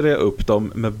balanserar jag upp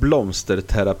dem med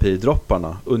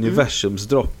blomsterterapidropparna, universums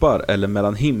droppar eller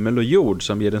mellan himmel och jord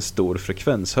som ger en stor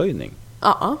frekvenshöjning.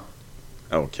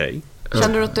 Okej.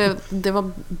 Känner du att det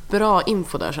var bra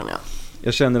info där, känner jag?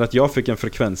 Jag känner att jag fick en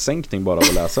frekvenssänkning bara av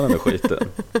att läsa den där skiten.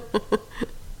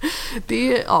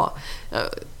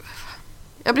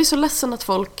 Jag blir så ledsen att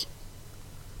folk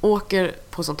åker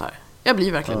på sånt här. Jag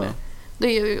blir verkligen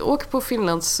det. Åker på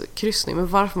Finlands kryssning, men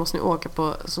varför måste ni åka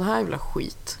på sån här jävla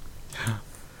skit?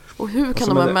 Och hur kan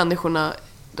de här människorna,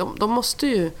 de måste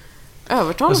ju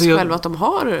övertala sig själva att de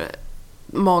har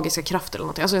magiska krafter eller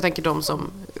någonting. Alltså jag tänker de som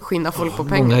skinnar folk på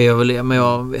pengar. Många gör väl det, men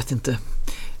jag vet inte.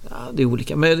 Det är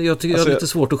olika. Men jag tycker det är lite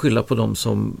svårt att skylla på dem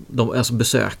som alltså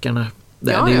besökarna.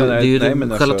 Det är ju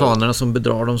charlatanerna som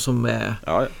bedrar dem som är...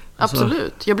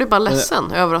 Absolut. Jag blir bara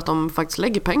ledsen över att de faktiskt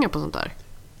lägger pengar på sånt där.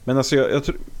 Men alltså jag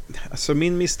tror, alltså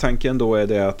min misstanke ändå är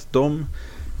det att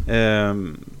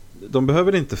de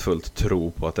behöver inte fullt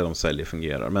tro på att det de säljer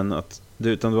fungerar, men att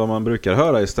utan vad man brukar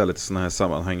höra istället i såna här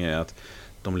sammanhang är att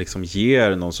de liksom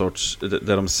ger någon sorts,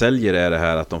 det de säljer är det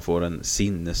här att de får en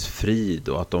sinnesfrid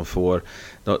och att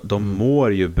de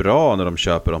mår ju bra när de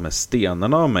köper de här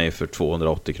stenarna av mig för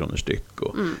 280 kronor styck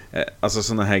och, alltså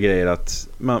såna här grejer att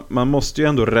man måste ju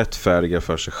ändå rättfärdiga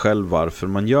för sig själv varför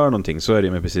man gör någonting. Så är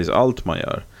det med precis allt man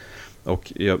gör.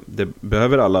 Och det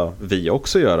behöver alla vi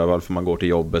också göra, varför man går till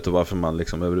jobbet och varför man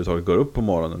liksom överhuvudtaget går upp på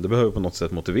morgonen. Det behöver på något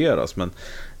sätt motiveras, men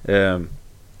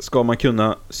ska man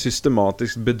kunna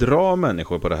systematiskt bedra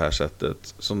människor på det här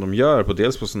sättet som de gör på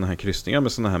dels på sådana här kryssningar, men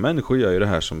sådana här människor gör ju det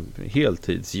här som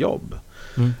heltidsjobb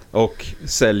och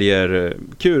säljer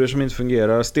kurer som inte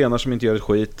fungerar, stenar som inte gör ett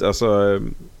skit, alltså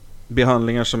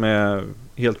behandlingar som är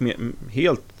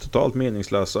helt totalt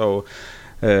meningslösa och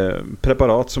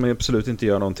preparat som absolut inte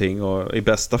gör någonting och i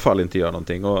bästa fall inte gör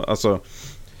någonting. Och alltså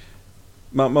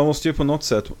man måste ju på något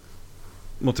sätt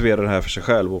motivera det här för sig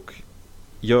själv, och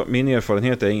min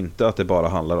erfarenhet är inte att det bara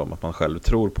handlar om att man själv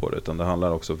tror på det, utan det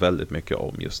handlar också väldigt mycket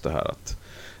om just det här att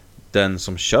den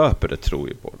som köper det tror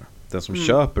ju på det. Den som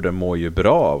köper det mår ju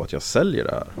bra av att jag säljer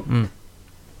det här.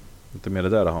 Inte mer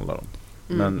det handlar om.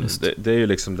 Men det är ju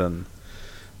liksom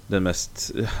den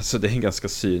mest, alltså det är en ganska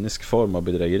cynisk form av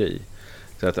bedrägeri.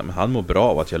 Så att, men han mår bra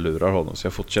av att jag lurar honom, så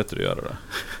jag fortsätter att göra det.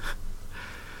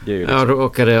 Det är ju liksom... Jag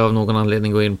råkade av någon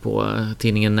anledning gå in på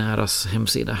tidningen Näras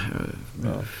hemsida.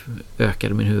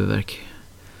 Ökade min huvudvärk.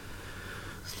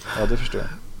 Ja, det förstår jag.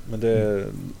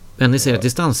 Men ni ser att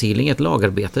distanshealing är ett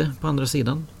lagarbete på andra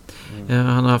sidan.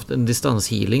 Han har haft en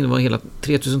distanshealing. Det var hela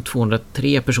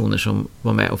 3203 personer som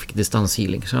var med och fick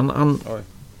distanshealing. Så han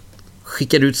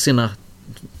skickade ut sina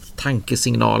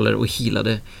tankesignaler och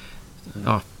healade,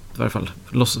 i varje fall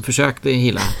försökte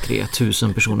hela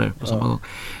 3000 personer på samma gång.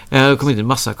 Det kom in en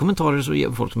massa kommentarer,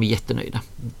 så folk som är jättenöjda.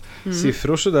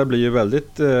 Siffror så där blir ju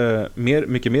väldigt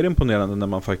mycket mer imponerande när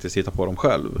man faktiskt hittar på dem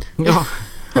själv. Ja.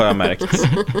 Har jag märkt.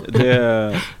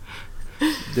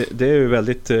 Det är ju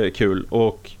väldigt kul,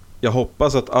 och jag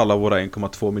hoppas att alla våra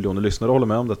 1,2 miljoner lyssnare håller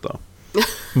med om detta.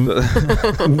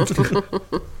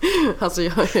 Alltså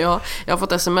jag har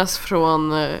fått sms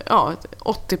från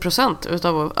 80%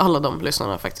 utav alla de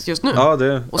lyssnarna faktiskt just nu.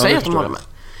 Och säger att de håller med.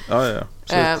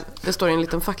 Det står en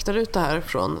liten faktaruta här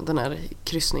från den här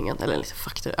kryssningen, eller en liten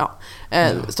fakta.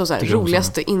 Det står så här: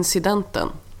 roligaste incidenten.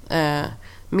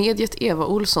 Mediet Eva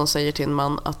Olsson säger till en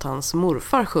man att hans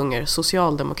morfar sjunger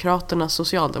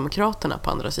Socialdemokraterna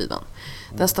på andra sidan.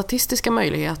 Den statistiska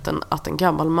möjligheten att en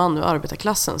gammal man ur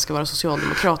arbetarklassen ska vara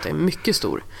socialdemokrat är mycket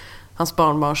stor. Hans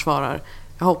barnbarn svarar: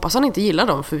 jag hoppas han inte gillar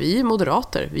dem, för vi är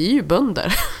moderater, vi är ju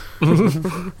bönder.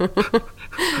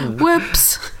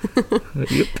 Whoops!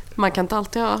 Man kan inte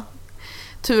alltid ha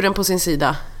turen på sin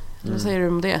sida. Vad säger du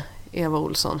om det, Eva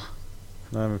Olsson?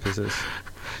 Nej, men precis.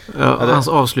 Ja, hans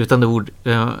avslutande ord.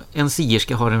 En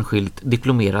sierska har en skylt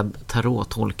diplomerad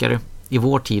tarottolkare. I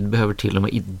vår tid behöver till och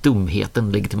med i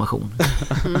dumheten legitimation.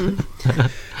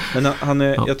 Men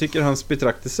jag tycker hans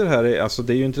betraktelser här är, alltså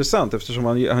det är ju intressant eftersom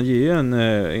han ger ju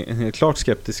en klart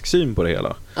skeptisk syn på det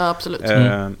hela. Ja, absolut.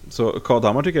 Så Karl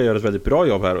Hammar tycker jag gör ett väldigt bra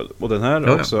jobb här. Och den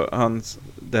här också,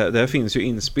 det här finns ju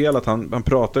inspelat. Han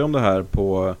pratar ju om det här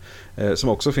på som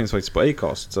också finns faktiskt på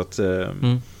Acast. Så att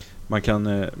man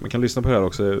kan lyssna på det här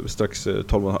också strax över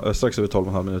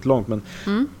 12,5 minuter långt. Men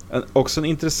också en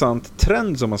intressant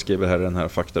trend som man skriver här i den här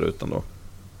faktarutan då.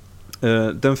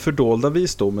 Den fördolda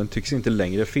visdomen tycks inte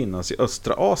längre finnas i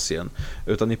östra Asien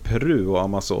utan i Peru och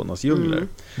Amazonas djungler.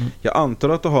 Jag antar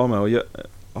att det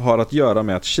har att göra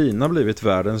med att Kina blivit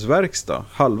världens verkstad.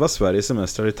 Halva Sverige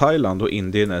semestrar i Thailand och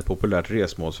Indien är ett populärt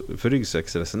resmål för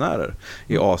ryggsäcksresenärer.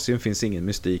 I Asien finns ingen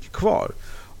mystik kvar.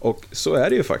 Och så är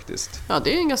det ju faktiskt. Ja,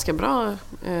 det är en ganska bra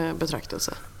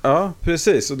betraktelse. Ja,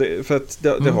 precis. Och för att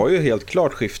det har ju helt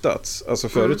klart skiftats. Alltså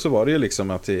förut så var det ju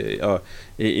liksom att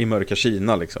i mörka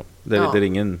Kina liksom. Där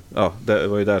ingen, det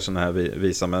var ju där såna här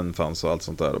visa män fanns och allt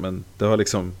sånt där. Men det har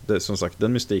liksom, som sagt,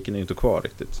 den mystiken är ju inte kvar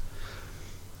riktigt.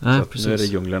 Nej, så att nu är det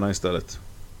djunglerna istället.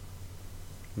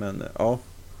 Men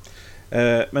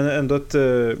men ändå ett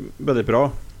väldigt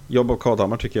bra jobb av Karl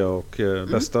Hammar tycker jag. Och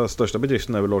största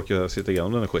bedriften är väl att orka sitta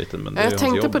igenom den här skiten. Men jag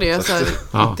tänkte på det, så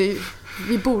här,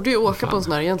 vi borde ju åka på en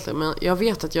sån här egentligen. Men jag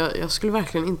vet att jag skulle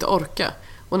verkligen inte orka.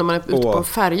 Och när man är ute på en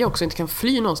färja också inte kan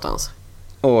fly någonstans.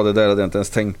 Det där hade jag inte ens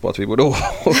tänkt på att vi borde åka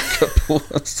på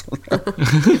en sån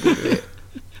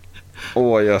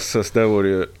här. Jösses, det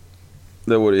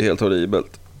vore ju helt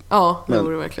horribelt. Ja, det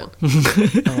vore det verkligen.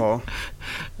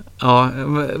 Ja,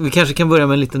 vi kanske kan börja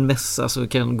med en liten mässa så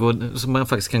man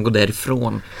faktiskt kan gå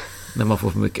därifrån när man får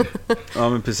för mycket. Ja,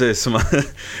 men precis,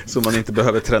 så man inte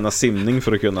behöver träna simning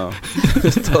för att kunna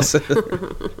ta sig.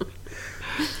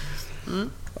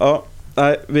 Ja,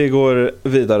 nej, vi går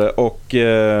vidare och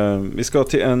vi ska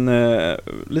till en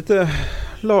lite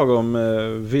lagom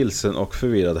vilsen och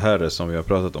förvirrad herre som vi har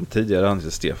pratat om tidigare. Han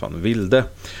heter Stefan Wilde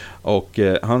och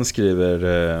han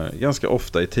skriver ganska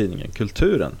ofta i tidningen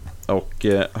Kulturen. Och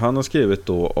han har skrivit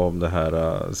då om det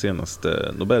här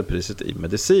senaste Nobelpriset i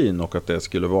medicin och att det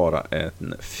skulle vara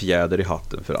en fjäder i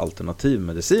hatten för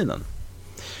alternativmedicinen.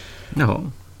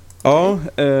 Jaha. Ja,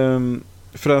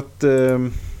 för att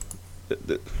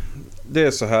det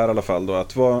är så här i alla fall då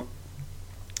att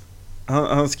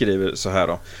han skriver så här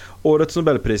då. Årets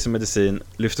Nobelpris i medicin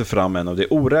lyfter fram en av de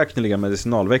oräkneliga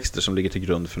medicinalväxter som ligger till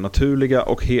grund för naturliga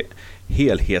och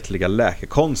helhetliga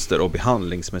läkekonster och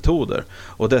behandlingsmetoder.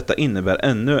 Och detta innebär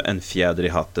ännu en fjäder i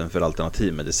hatten för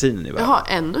alternativmedicinen i världen. Jaha,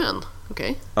 ännu en?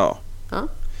 Okej. Ja.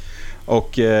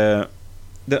 Och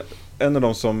en av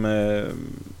de som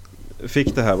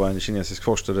fick det här var en kinesisk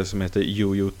forskare som heter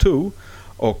Yu Tu.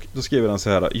 Och då skriver han så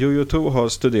här: Yu Tu har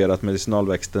studerat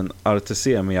medicinalväxten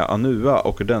Artemisia annua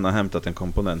och denna hämtat en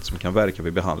komponent som kan verka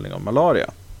vid behandling av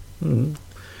malaria.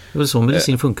 Det är så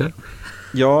medicin funkar.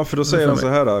 Ja, för då säger han så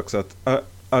här också att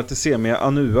Artemisia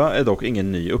annua är dock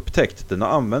ingen ny upptäckt. Den har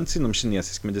använts inom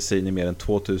kinesisk medicin i mer än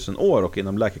 2000 år och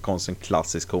inom läkekonsten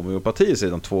klassisk homeopati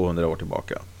sedan 200 år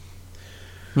tillbaka.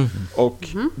 Och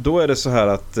då är det så här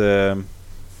att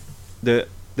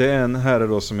det är en herre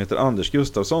då som heter Anders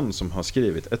Gustafsson som har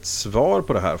skrivit ett svar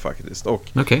på det här faktiskt.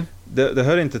 Och det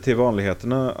hör inte till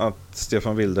vanligheterna att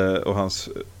Stefan Wilde och hans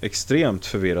extremt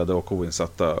förvirrade och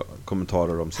oinsatta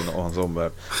kommentarer om sin och hans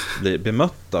omvärld blir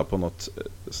bemötta på något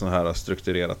sån här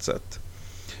strukturerat sätt.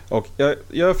 Och jag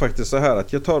gör faktiskt så här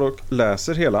att jag tar och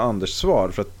läser hela Anders svar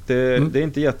för att det är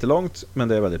inte jättelångt men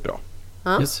det är väldigt bra.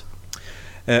 Yes.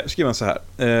 Skriver han så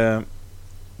här.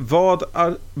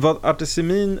 Vad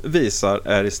artesemin visar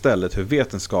är istället hur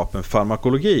vetenskapen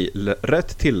farmakologi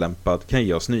rätt tillämpad kan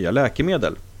ge oss nya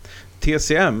läkemedel.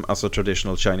 TCM, alltså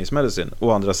Traditional Chinese Medicine,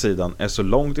 å andra sidan är så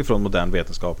långt ifrån modern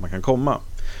vetenskap man kan komma.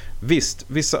 Visst,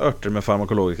 vissa örter med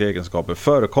farmakologiska egenskaper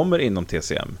förekommer inom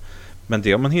TCM, men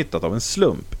det har man hittat av en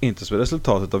slump, inte som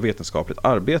resultatet av vetenskapligt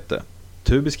arbete.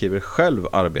 Tu beskriver själv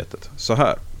arbetet så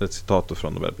här, ett citat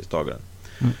från Nobelpristagaren.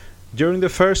 During the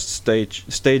first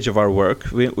stage of our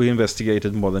work, we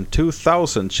investigated more than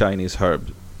 2,000 Chinese herb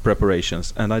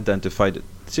preparations and identified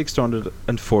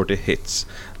 640 hits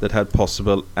that had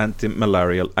possible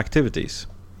anti-malarial activities.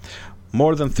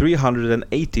 More than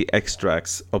 380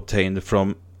 extracts obtained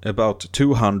from about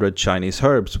 200 Chinese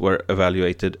herbs were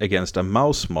evaluated against a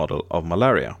mouse model of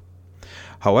malaria.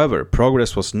 However,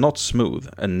 progress was not smooth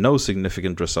and no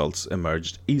significant results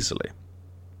emerged easily.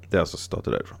 Det är alltså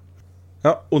stater därifrån.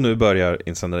 Ja, och nu börjar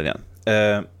insändaren igen.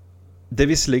 Det är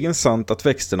visserligen sant att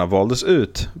växterna valdes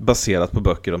ut baserat på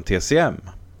böcker om TCM.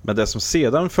 Men det som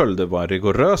sedan följde var en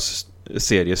rigorös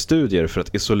serie studier för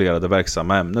att isolera det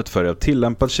verksamma ämnet för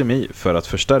tillämpad kemi för att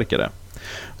förstärka det.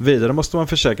 Vidare måste man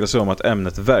försäkra sig om att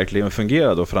ämnet verkligen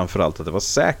fungerade och framförallt att det var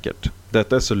säkert.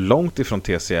 Detta är så långt ifrån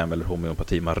TCM eller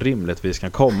homeopati man rimligtvis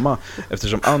kan komma,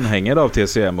 eftersom anhängare av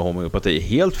TCM och homeopati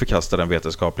helt förkastar det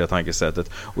vetenskapliga tankesättet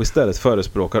och istället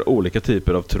förespråkar olika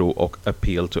typer av tro och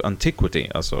appeal to antiquity,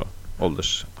 alltså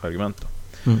åldersargument.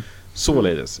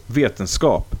 Således,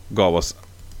 vetenskap gav oss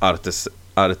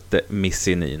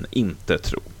artemisinin, inte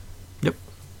tro. Ja,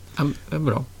 det är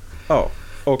bra. Ja,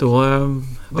 och då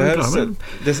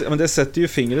det sätter ju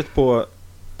fingret på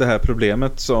det här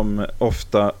problemet som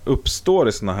ofta uppstår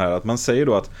i såna här, att man säger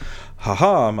då att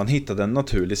haha, man hittade en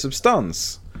naturlig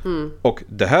substans. Och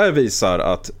det här visar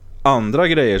att andra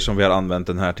grejer som vi har använt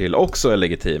den här till också är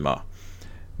legitima.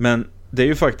 Men det är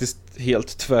ju faktiskt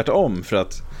helt tvärtom, för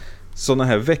att såna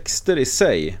här växter i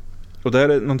sig, och det här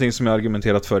är någonting som jag har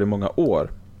argumenterat för i många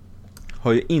år,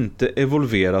 har ju inte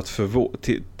evolverat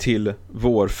till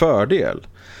vår fördel.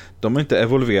 De har inte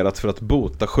evolverat för att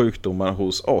bota sjukdomar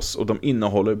hos oss, och de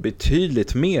innehåller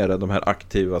betydligt mer än de här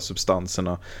aktiva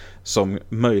substanserna som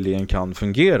möjligen kan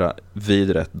fungera vid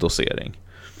rätt dosering.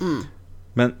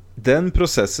 Men den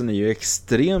processen är ju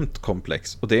extremt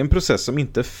komplex, och det är en process som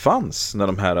inte fanns när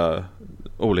de här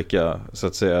olika, så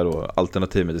att säga då,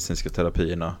 alternativmedicinska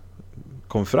terapierna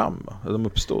kom fram, de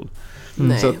uppstod.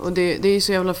 Nej, och det är ju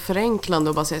så jävla förenklande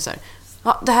att bara säga så här: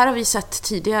 ja, det här har vi sett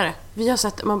tidigare. Vi har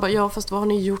sett, man bara, ja, fast vad har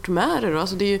ni gjort med det då?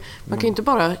 Alltså det är ju, man kan ju inte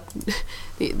bara,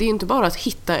 det är ju inte bara att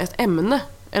hitta ett ämne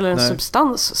eller en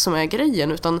substans som är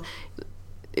grejen, utan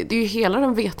det är ju hela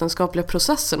den vetenskapliga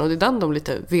processen, och det är den de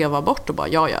lite vevar bort och bara,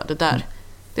 ja, det där,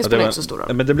 det spelar inte så stor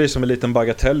roll. Men det blir som en liten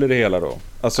bagatell i det hela då.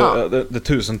 Alltså det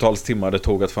tusentals timmar det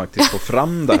tog att faktiskt få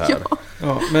fram det här.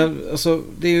 Ja, men alltså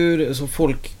det är ju så,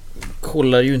 folk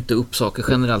kollar ju inte upp saker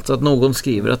generellt, så att någon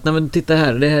skriver att nej men titta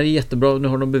här, det här är jättebra, nu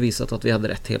har de bevisat att vi hade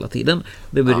rätt hela tiden.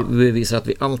 Det bevisar att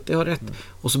vi alltid har rätt,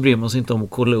 och så bryr man sig inte om att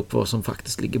kolla upp vad som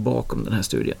faktiskt ligger bakom den här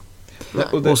studien.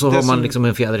 Och så har man liksom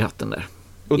en fjäder i hatten där.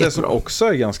 Och det som också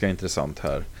är ganska intressant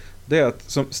här, det är att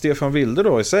som Stefan Wilde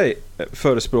då i sig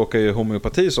förespråkar ju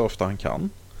homeopati så ofta han kan.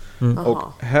 Och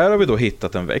här har vi då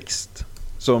hittat en växt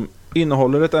som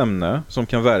innehåller ett ämne som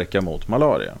kan verka mot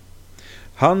malaria.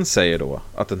 Han säger då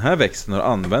att den här växten har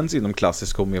använts inom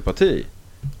klassisk homeopati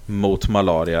mot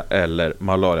malaria eller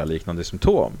malaria-liknande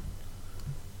symptom.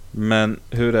 Men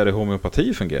hur är det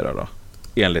homeopati fungerar då?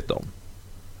 Enligt dem.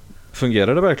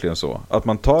 Fungerar det verkligen så? Att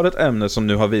man tar ett ämne som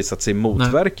nu har visat sig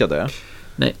motverka det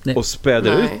och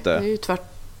späder ut det? Det är ju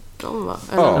tvärtom, va?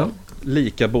 Eller? Ja,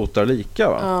 lika botar lika,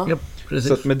 va? Ja, precis.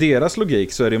 Så att med deras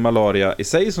logik så är det malaria i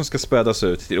sig som ska spädas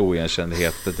ut till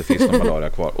oigenkännlighet, att det finns någon malaria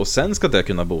kvar, och sen ska det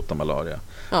kunna bota malaria.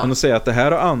 Men att säga att det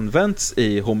här har använts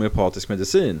i homeopatisk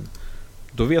medicin,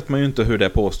 då vet man ju inte hur det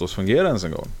påstås fungera ens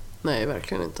en gång. Nej,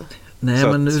 verkligen inte. Nej,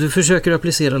 men du försöker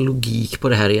applicera logik på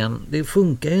det här igen. Det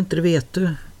funkar ju inte, det vet du.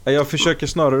 Jag försöker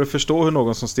snarare förstå hur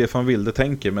någon som Stefan Wilde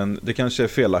tänker, men det kanske är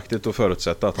felaktigt att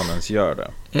förutsätta att han ens gör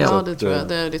det. Ja, det tror jag.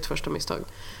 Det är ditt första misstag.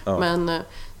 Ja. Men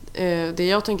det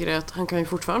jag tänker är att han kan ju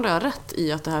fortfarande ha rätt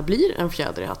i att det här blir en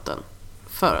fjäder i hatten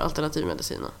för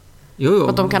alternativmedicinen. Jo.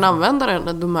 Att de kan använda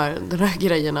den här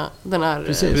grejerna.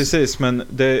 Precis, men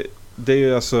det är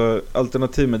ju alltså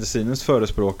alternativmedicinens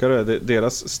förespråkare,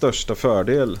 deras största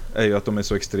fördel är ju att de är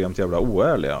så extremt jävla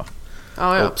oärliga.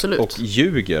 Ja, absolut. Och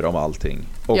ljuger om allting.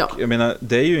 Och jag menar,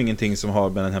 det är ju ingenting som har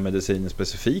med den här medicinen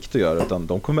specifikt att göra, utan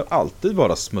de kommer alltid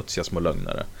vara smutsiga små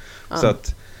lögnare. Så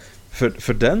att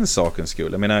för den sakens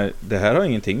skull, jag menar, det här har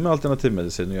ingenting med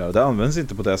alternativmedicin att göra. Det används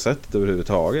inte på det sättet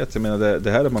överhuvudtaget. Jag menar,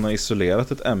 det här är man har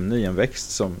isolerat ett ämne i en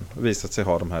växt som visat sig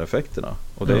ha de här effekterna.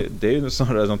 Och det är ju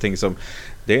snarare någonting som,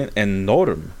 det är en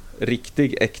enorm,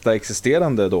 riktig, äkta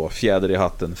existerande då fjäder i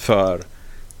hatten för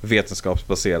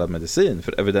vetenskapsbaserad medicin,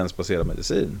 för evidensbaserad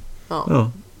medicin.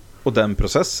 Och den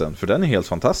processen, för den är helt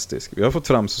fantastisk. Vi har fått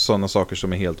fram sådana saker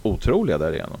som är helt otroliga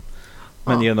därigenom.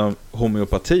 Men genom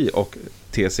homeopati och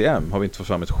TCM har vi inte fått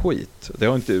fram ett skit. Det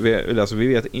har inte, vi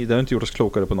vet, det har inte gjort oss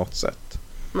klokare på något sätt.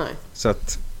 Nej. Så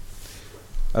att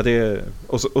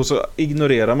och så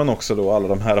ignorerar man också då alla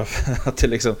de här att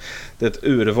det är ett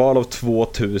urval av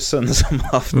 2000 som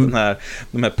har haft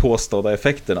de här påstådda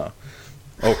effekterna.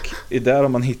 Och i där har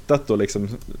man hittat då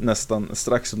nästan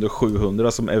strax under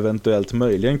 700 som eventuellt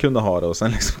möjligen kunde ha det, och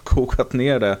sen kokat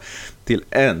ner det till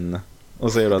en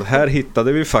och säger att här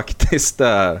hittade vi faktiskt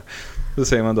där. Då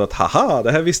säger man då att haha,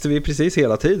 det här visste vi precis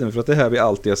hela tiden för att det här vi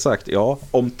alltid har sagt. Ja,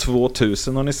 om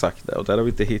 2000 har ni sagt det och där har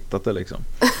vi inte hittat det liksom.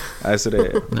 Nej, så det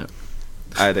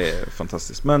är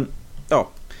fantastiskt. Men ja,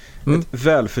 ett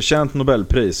välförtjänt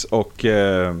Nobelpris och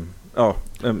en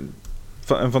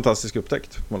fantastisk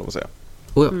upptäckt, må man säga.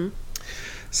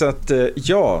 Så att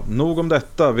nog om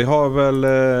detta. Vi har väl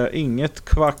inget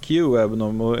kvack även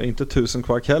om, och inte 1000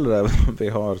 kvack heller, även om vi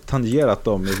har tangerat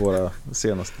dem i våra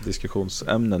senaste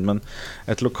diskussionsämnen. Men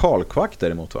ett lokalkvack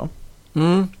däremot, va?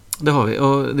 Det har vi,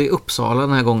 och det är Uppsala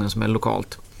den här gången som är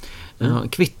lokalt.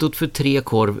 Kvittot för 3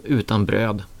 korv utan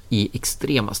bröd i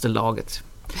extremaste laget.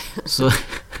 Så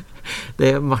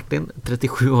det är Martin,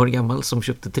 37 år gammal, som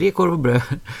köpte 3 korv och bröd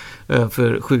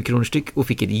för 7 kronor styck och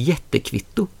fick ett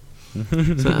jättekvitto.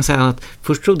 Så säger han att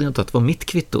först trodde jag inte att det var mitt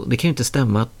kvitto. Det kan ju inte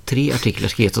stämma att 3 artiklar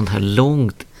ska ge ett sånt här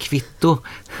långt kvitto.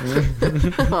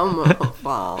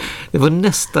 Det var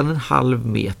nästan en halv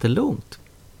meter långt.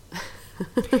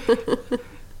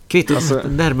 Kvittot alltså,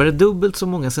 närmare dubbelt så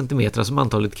många centimeter som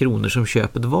antalet kronor som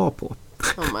köpet var på.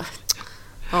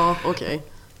 Ja, okej.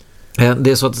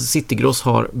 Det är så att Citygross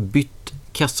har bytt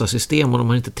kassasystem och de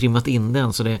har inte trimmat in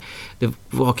den, så det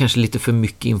var kanske lite för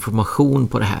mycket information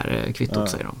på det här kvittot,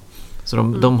 säger de. Så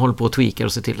de håller på att tweaka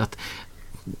och se till att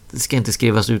det ska inte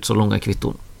skrivas ut så långa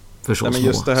kvitton för så men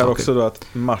just det här saker. Också då att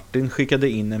Martin skickade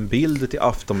in en bild till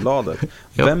Aftonbladet.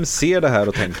 Ja. Vem ser det här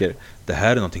och tänker, det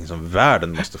här är någonting som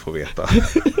världen måste få veta?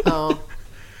 Ja,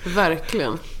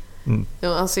 verkligen.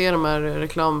 Ja, han ser de här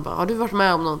reklam. Har du varit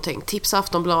med om någonting? Tipsa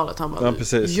Aftonbladet. Han bara,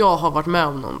 jag har varit med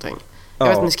om någonting. Jag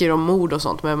vet att ni skriver om mord och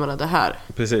sånt, men jag menar det här.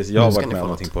 Precis, jag har varit med om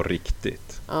någonting på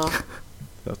riktigt.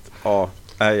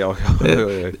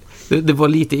 Det var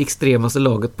lite extremaste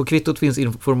laget. På kvittot finns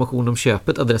information om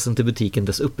köpet, adressen till butiken,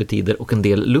 dess öppettider och en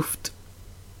del luft.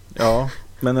 Ja,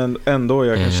 men ändå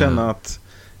jag kan känna att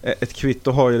ett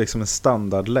kvitto har ju liksom en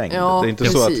standardlängd. Ja, det är inte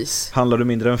så att handlar du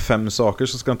mindre än 5 saker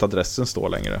så ska inte adressen stå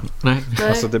längre. Nej.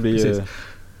 Alltså det blir ju...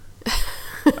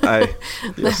 Nej,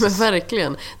 men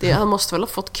verkligen. Han måste väl ha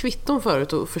fått kvitton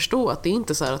förut och förstå att det är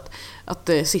inte så här att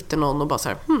det sitter någon och bara så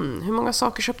här, hur många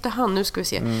saker köpte han? Nu ska vi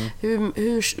se.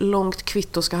 Hur långt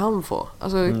kvitto ska han få?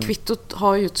 Alltså kvittot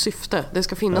har ju ett syfte. Det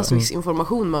ska finnas viss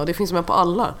information med, och det finns med på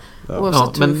alla.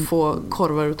 Oavsett hur få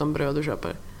korvar utan bröd du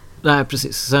köper. Nej,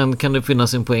 precis. Sen kan det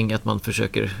finnas en poäng att man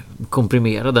försöker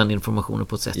komprimera den informationen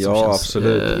på ett sätt som känns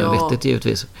vettigt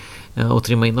givetvis. Och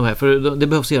trimma in de här. För det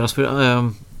behövs göras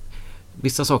för...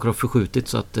 vissa saker har förskjutit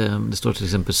så att det står till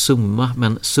exempel summa,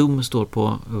 men sum står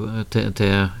på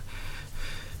till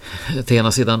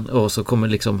ena sidan och så kommer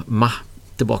liksom ma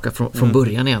tillbaka från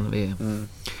början igen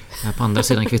här på andra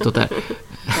sidan kvittot där.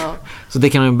 Så det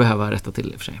kan man behöva rätta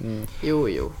till i och för sig.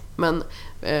 Jo. Men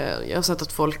jag har sett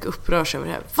att folk upprörs över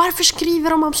det här. Varför skriver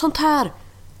de om sånt här?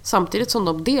 Samtidigt som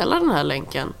de delar den här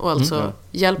länken och alltså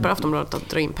hjälper Aftonbladet att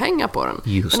dra in pengar på den.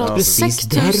 Just precis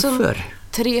därför.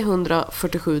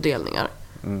 347 delningar.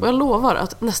 Och jag lovar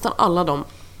att nästan alla de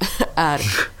är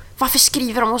varför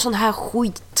skriver de om sån här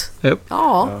skit?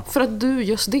 Ja, för att du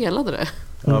just delade det.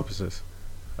 Ja, precis.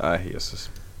 Nej, Jesus.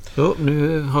 Så,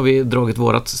 nu har vi dragit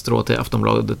vårat strå till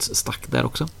Aftonbladets stack där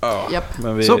också. Ja,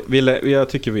 men jag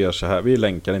tycker vi gör så här. Vi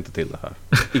länkar inte till det här.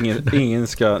 Ingen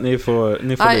ska... Ni får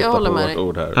lita på vårt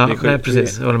ord här. Ja,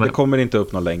 precis. Det kommer inte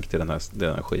upp någon länk till den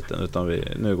här skiten, utan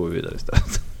nu går vi vidare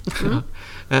istället.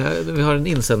 Vi har en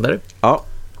insändare. Ja.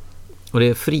 Och det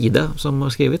är Frida som har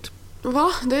skrivit.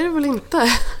 Va? Det är det väl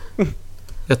inte?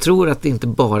 Jag tror att det inte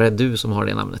bara är du som har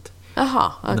det namnet.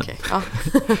 Jaha, okej. Ja.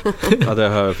 Ja, det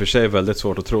har för sig väldigt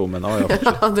svårt att tro, men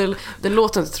det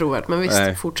låter inte trovärdigt, men visst,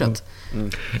 fortsätt.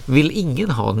 Vill ingen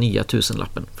ha nya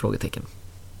 1000-lappen? Frågetecken.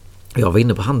 Jag var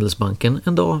inne på Handelsbanken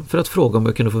en dag för att fråga om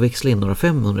jag kunde få växla in några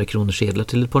 500 kronor sedlar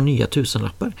till ett par nya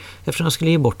 1000-lappar. Eftersom jag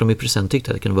skulle ge bort dem i present tyckte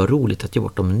jag att det kunde vara roligt att ge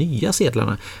bort de nya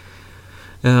sedlarna.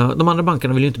 De andra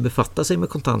bankerna vill ju inte befatta sig med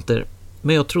kontanter,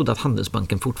 men jag trodde att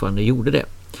Handelsbanken fortfarande gjorde det.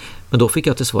 Men då fick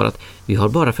jag till svar att vi har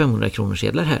bara 500 kronor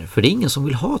sedlar här, för det är ingen som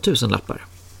vill ha 1000-lappar.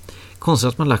 Konstigt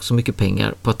att man lagt så mycket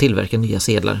pengar på att tillverka nya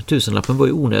sedlar. 1000-lappen var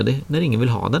ju onödig när ingen vill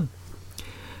ha den.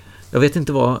 Jag vet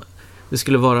inte vad det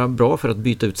skulle vara bra för att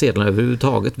byta ut sedlarna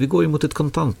överhuvudtaget. Vi går ju mot ett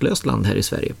kontantlöst land här i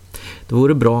Sverige. Det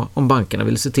vore bra om bankerna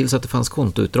ville se till så att det fanns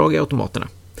kontoutdrag i automaterna.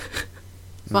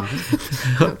 Va?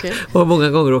 Okay. Och många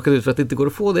gånger råkat ut för att det inte går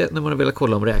att få det när man har velat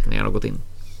kolla om räkningarna har gått in.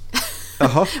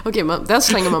 Okej, den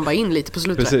slänger man bara in lite på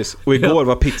slutet. Precis, och igår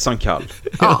var pizzan kall.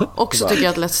 Ja, och så tycker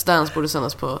jag att Let's Dance borde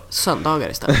sändas på söndagar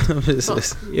istället.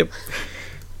 Precis. Yep.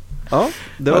 Ja,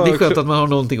 det är skönt att man har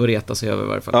någonting att reta sig över i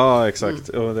varje fall. Ja, exakt.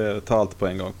 Och det tar allt på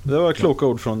en gång. Det var kloka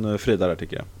ord från Frida där,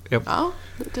 tycker jag. Ja,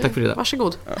 tack Frida.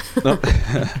 Varsågod.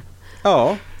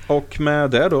 Ja, och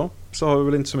med det då så har vi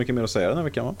väl inte så mycket mer att säga den här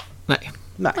veckan, va? Nej.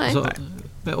 Så,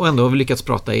 och ändå har vi lyckats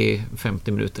prata i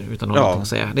 50 minuter utan något att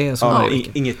säga. Det är så vi har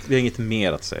inget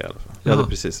mer att säga i alla fall. Jag hade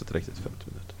precis ett riktigt 50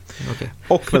 minuter. Okay.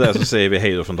 Och med det så säger vi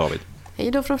hej då från David.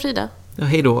 Hej då från Frida. Ja,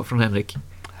 hej då från Henrik.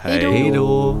 Hej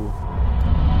då.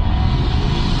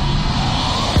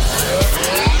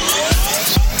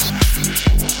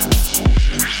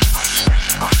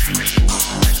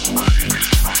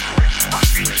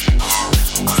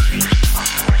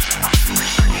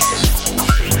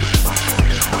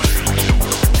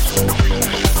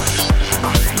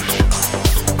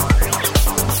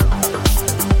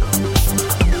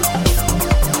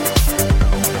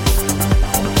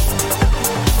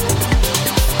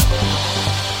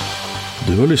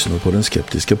 Du har lyssnat på den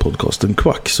skeptiska podcasten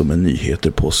Quack som är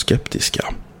nyheter på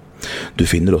skeptiska. Du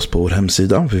finner oss på vår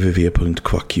hemsida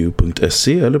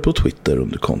www.quacku.se eller på Twitter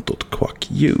under kontot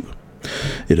quacku.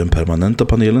 I den permanenta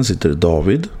panelen sitter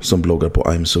David som bloggar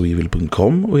på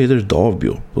imsoevil.com och heter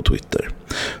Davbio på Twitter.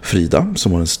 Frida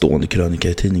som har en stående krönika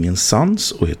i tidningen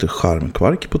Sans och heter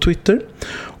Charmkvark på Twitter.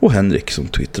 Och Henrik som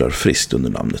twittrar friskt under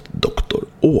namnet Dr.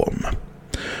 Ohm.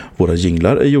 Våra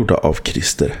jinglar är gjorda av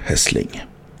Christer Hessling.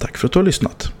 Tack för att du har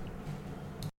lyssnat.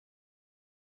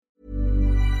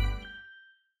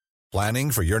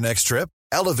 Planning for your next trip?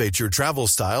 Elevate your travel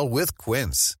style with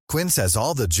Quince. Quince has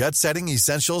all the jet-setting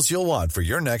essentials you'll want for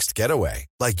your next getaway,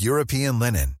 like European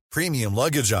linen, premium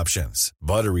luggage options,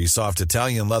 buttery soft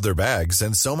Italian leather bags,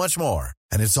 and so much more.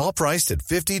 And it's all priced at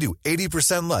 50 to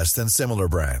 80% less than similar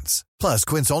brands. Plus,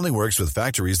 Quince only works with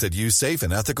factories that use safe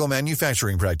and ethical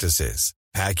manufacturing practices.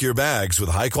 Pack your bags with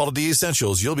high-quality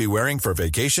essentials you'll be wearing for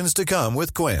vacations to come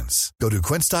with Quince. Go to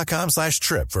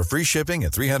quince.com/trip for free shipping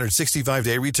and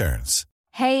 365-day returns.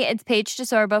 Hey, it's Paige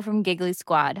DeSorbo from Giggly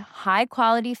Squad. High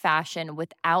quality fashion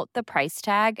without the price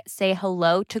tag. Say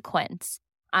hello to Quince.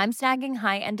 I'm snagging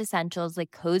high-end essentials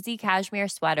like cozy cashmere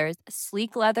sweaters,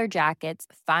 sleek leather jackets,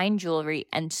 fine jewelry,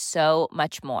 and so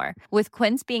much more. With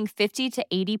Quince being 50 to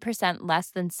 80%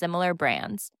 less than similar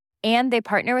brands. And they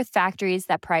partner with factories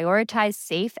that prioritize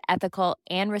safe, ethical,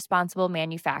 and responsible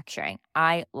manufacturing.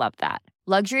 I love that.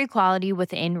 Luxury quality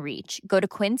within reach. Go to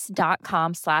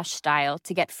quince.com/style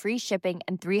to get free shipping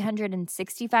and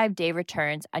 365-day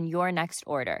returns on your next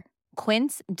order.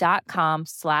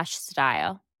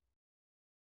 Quince.com/style.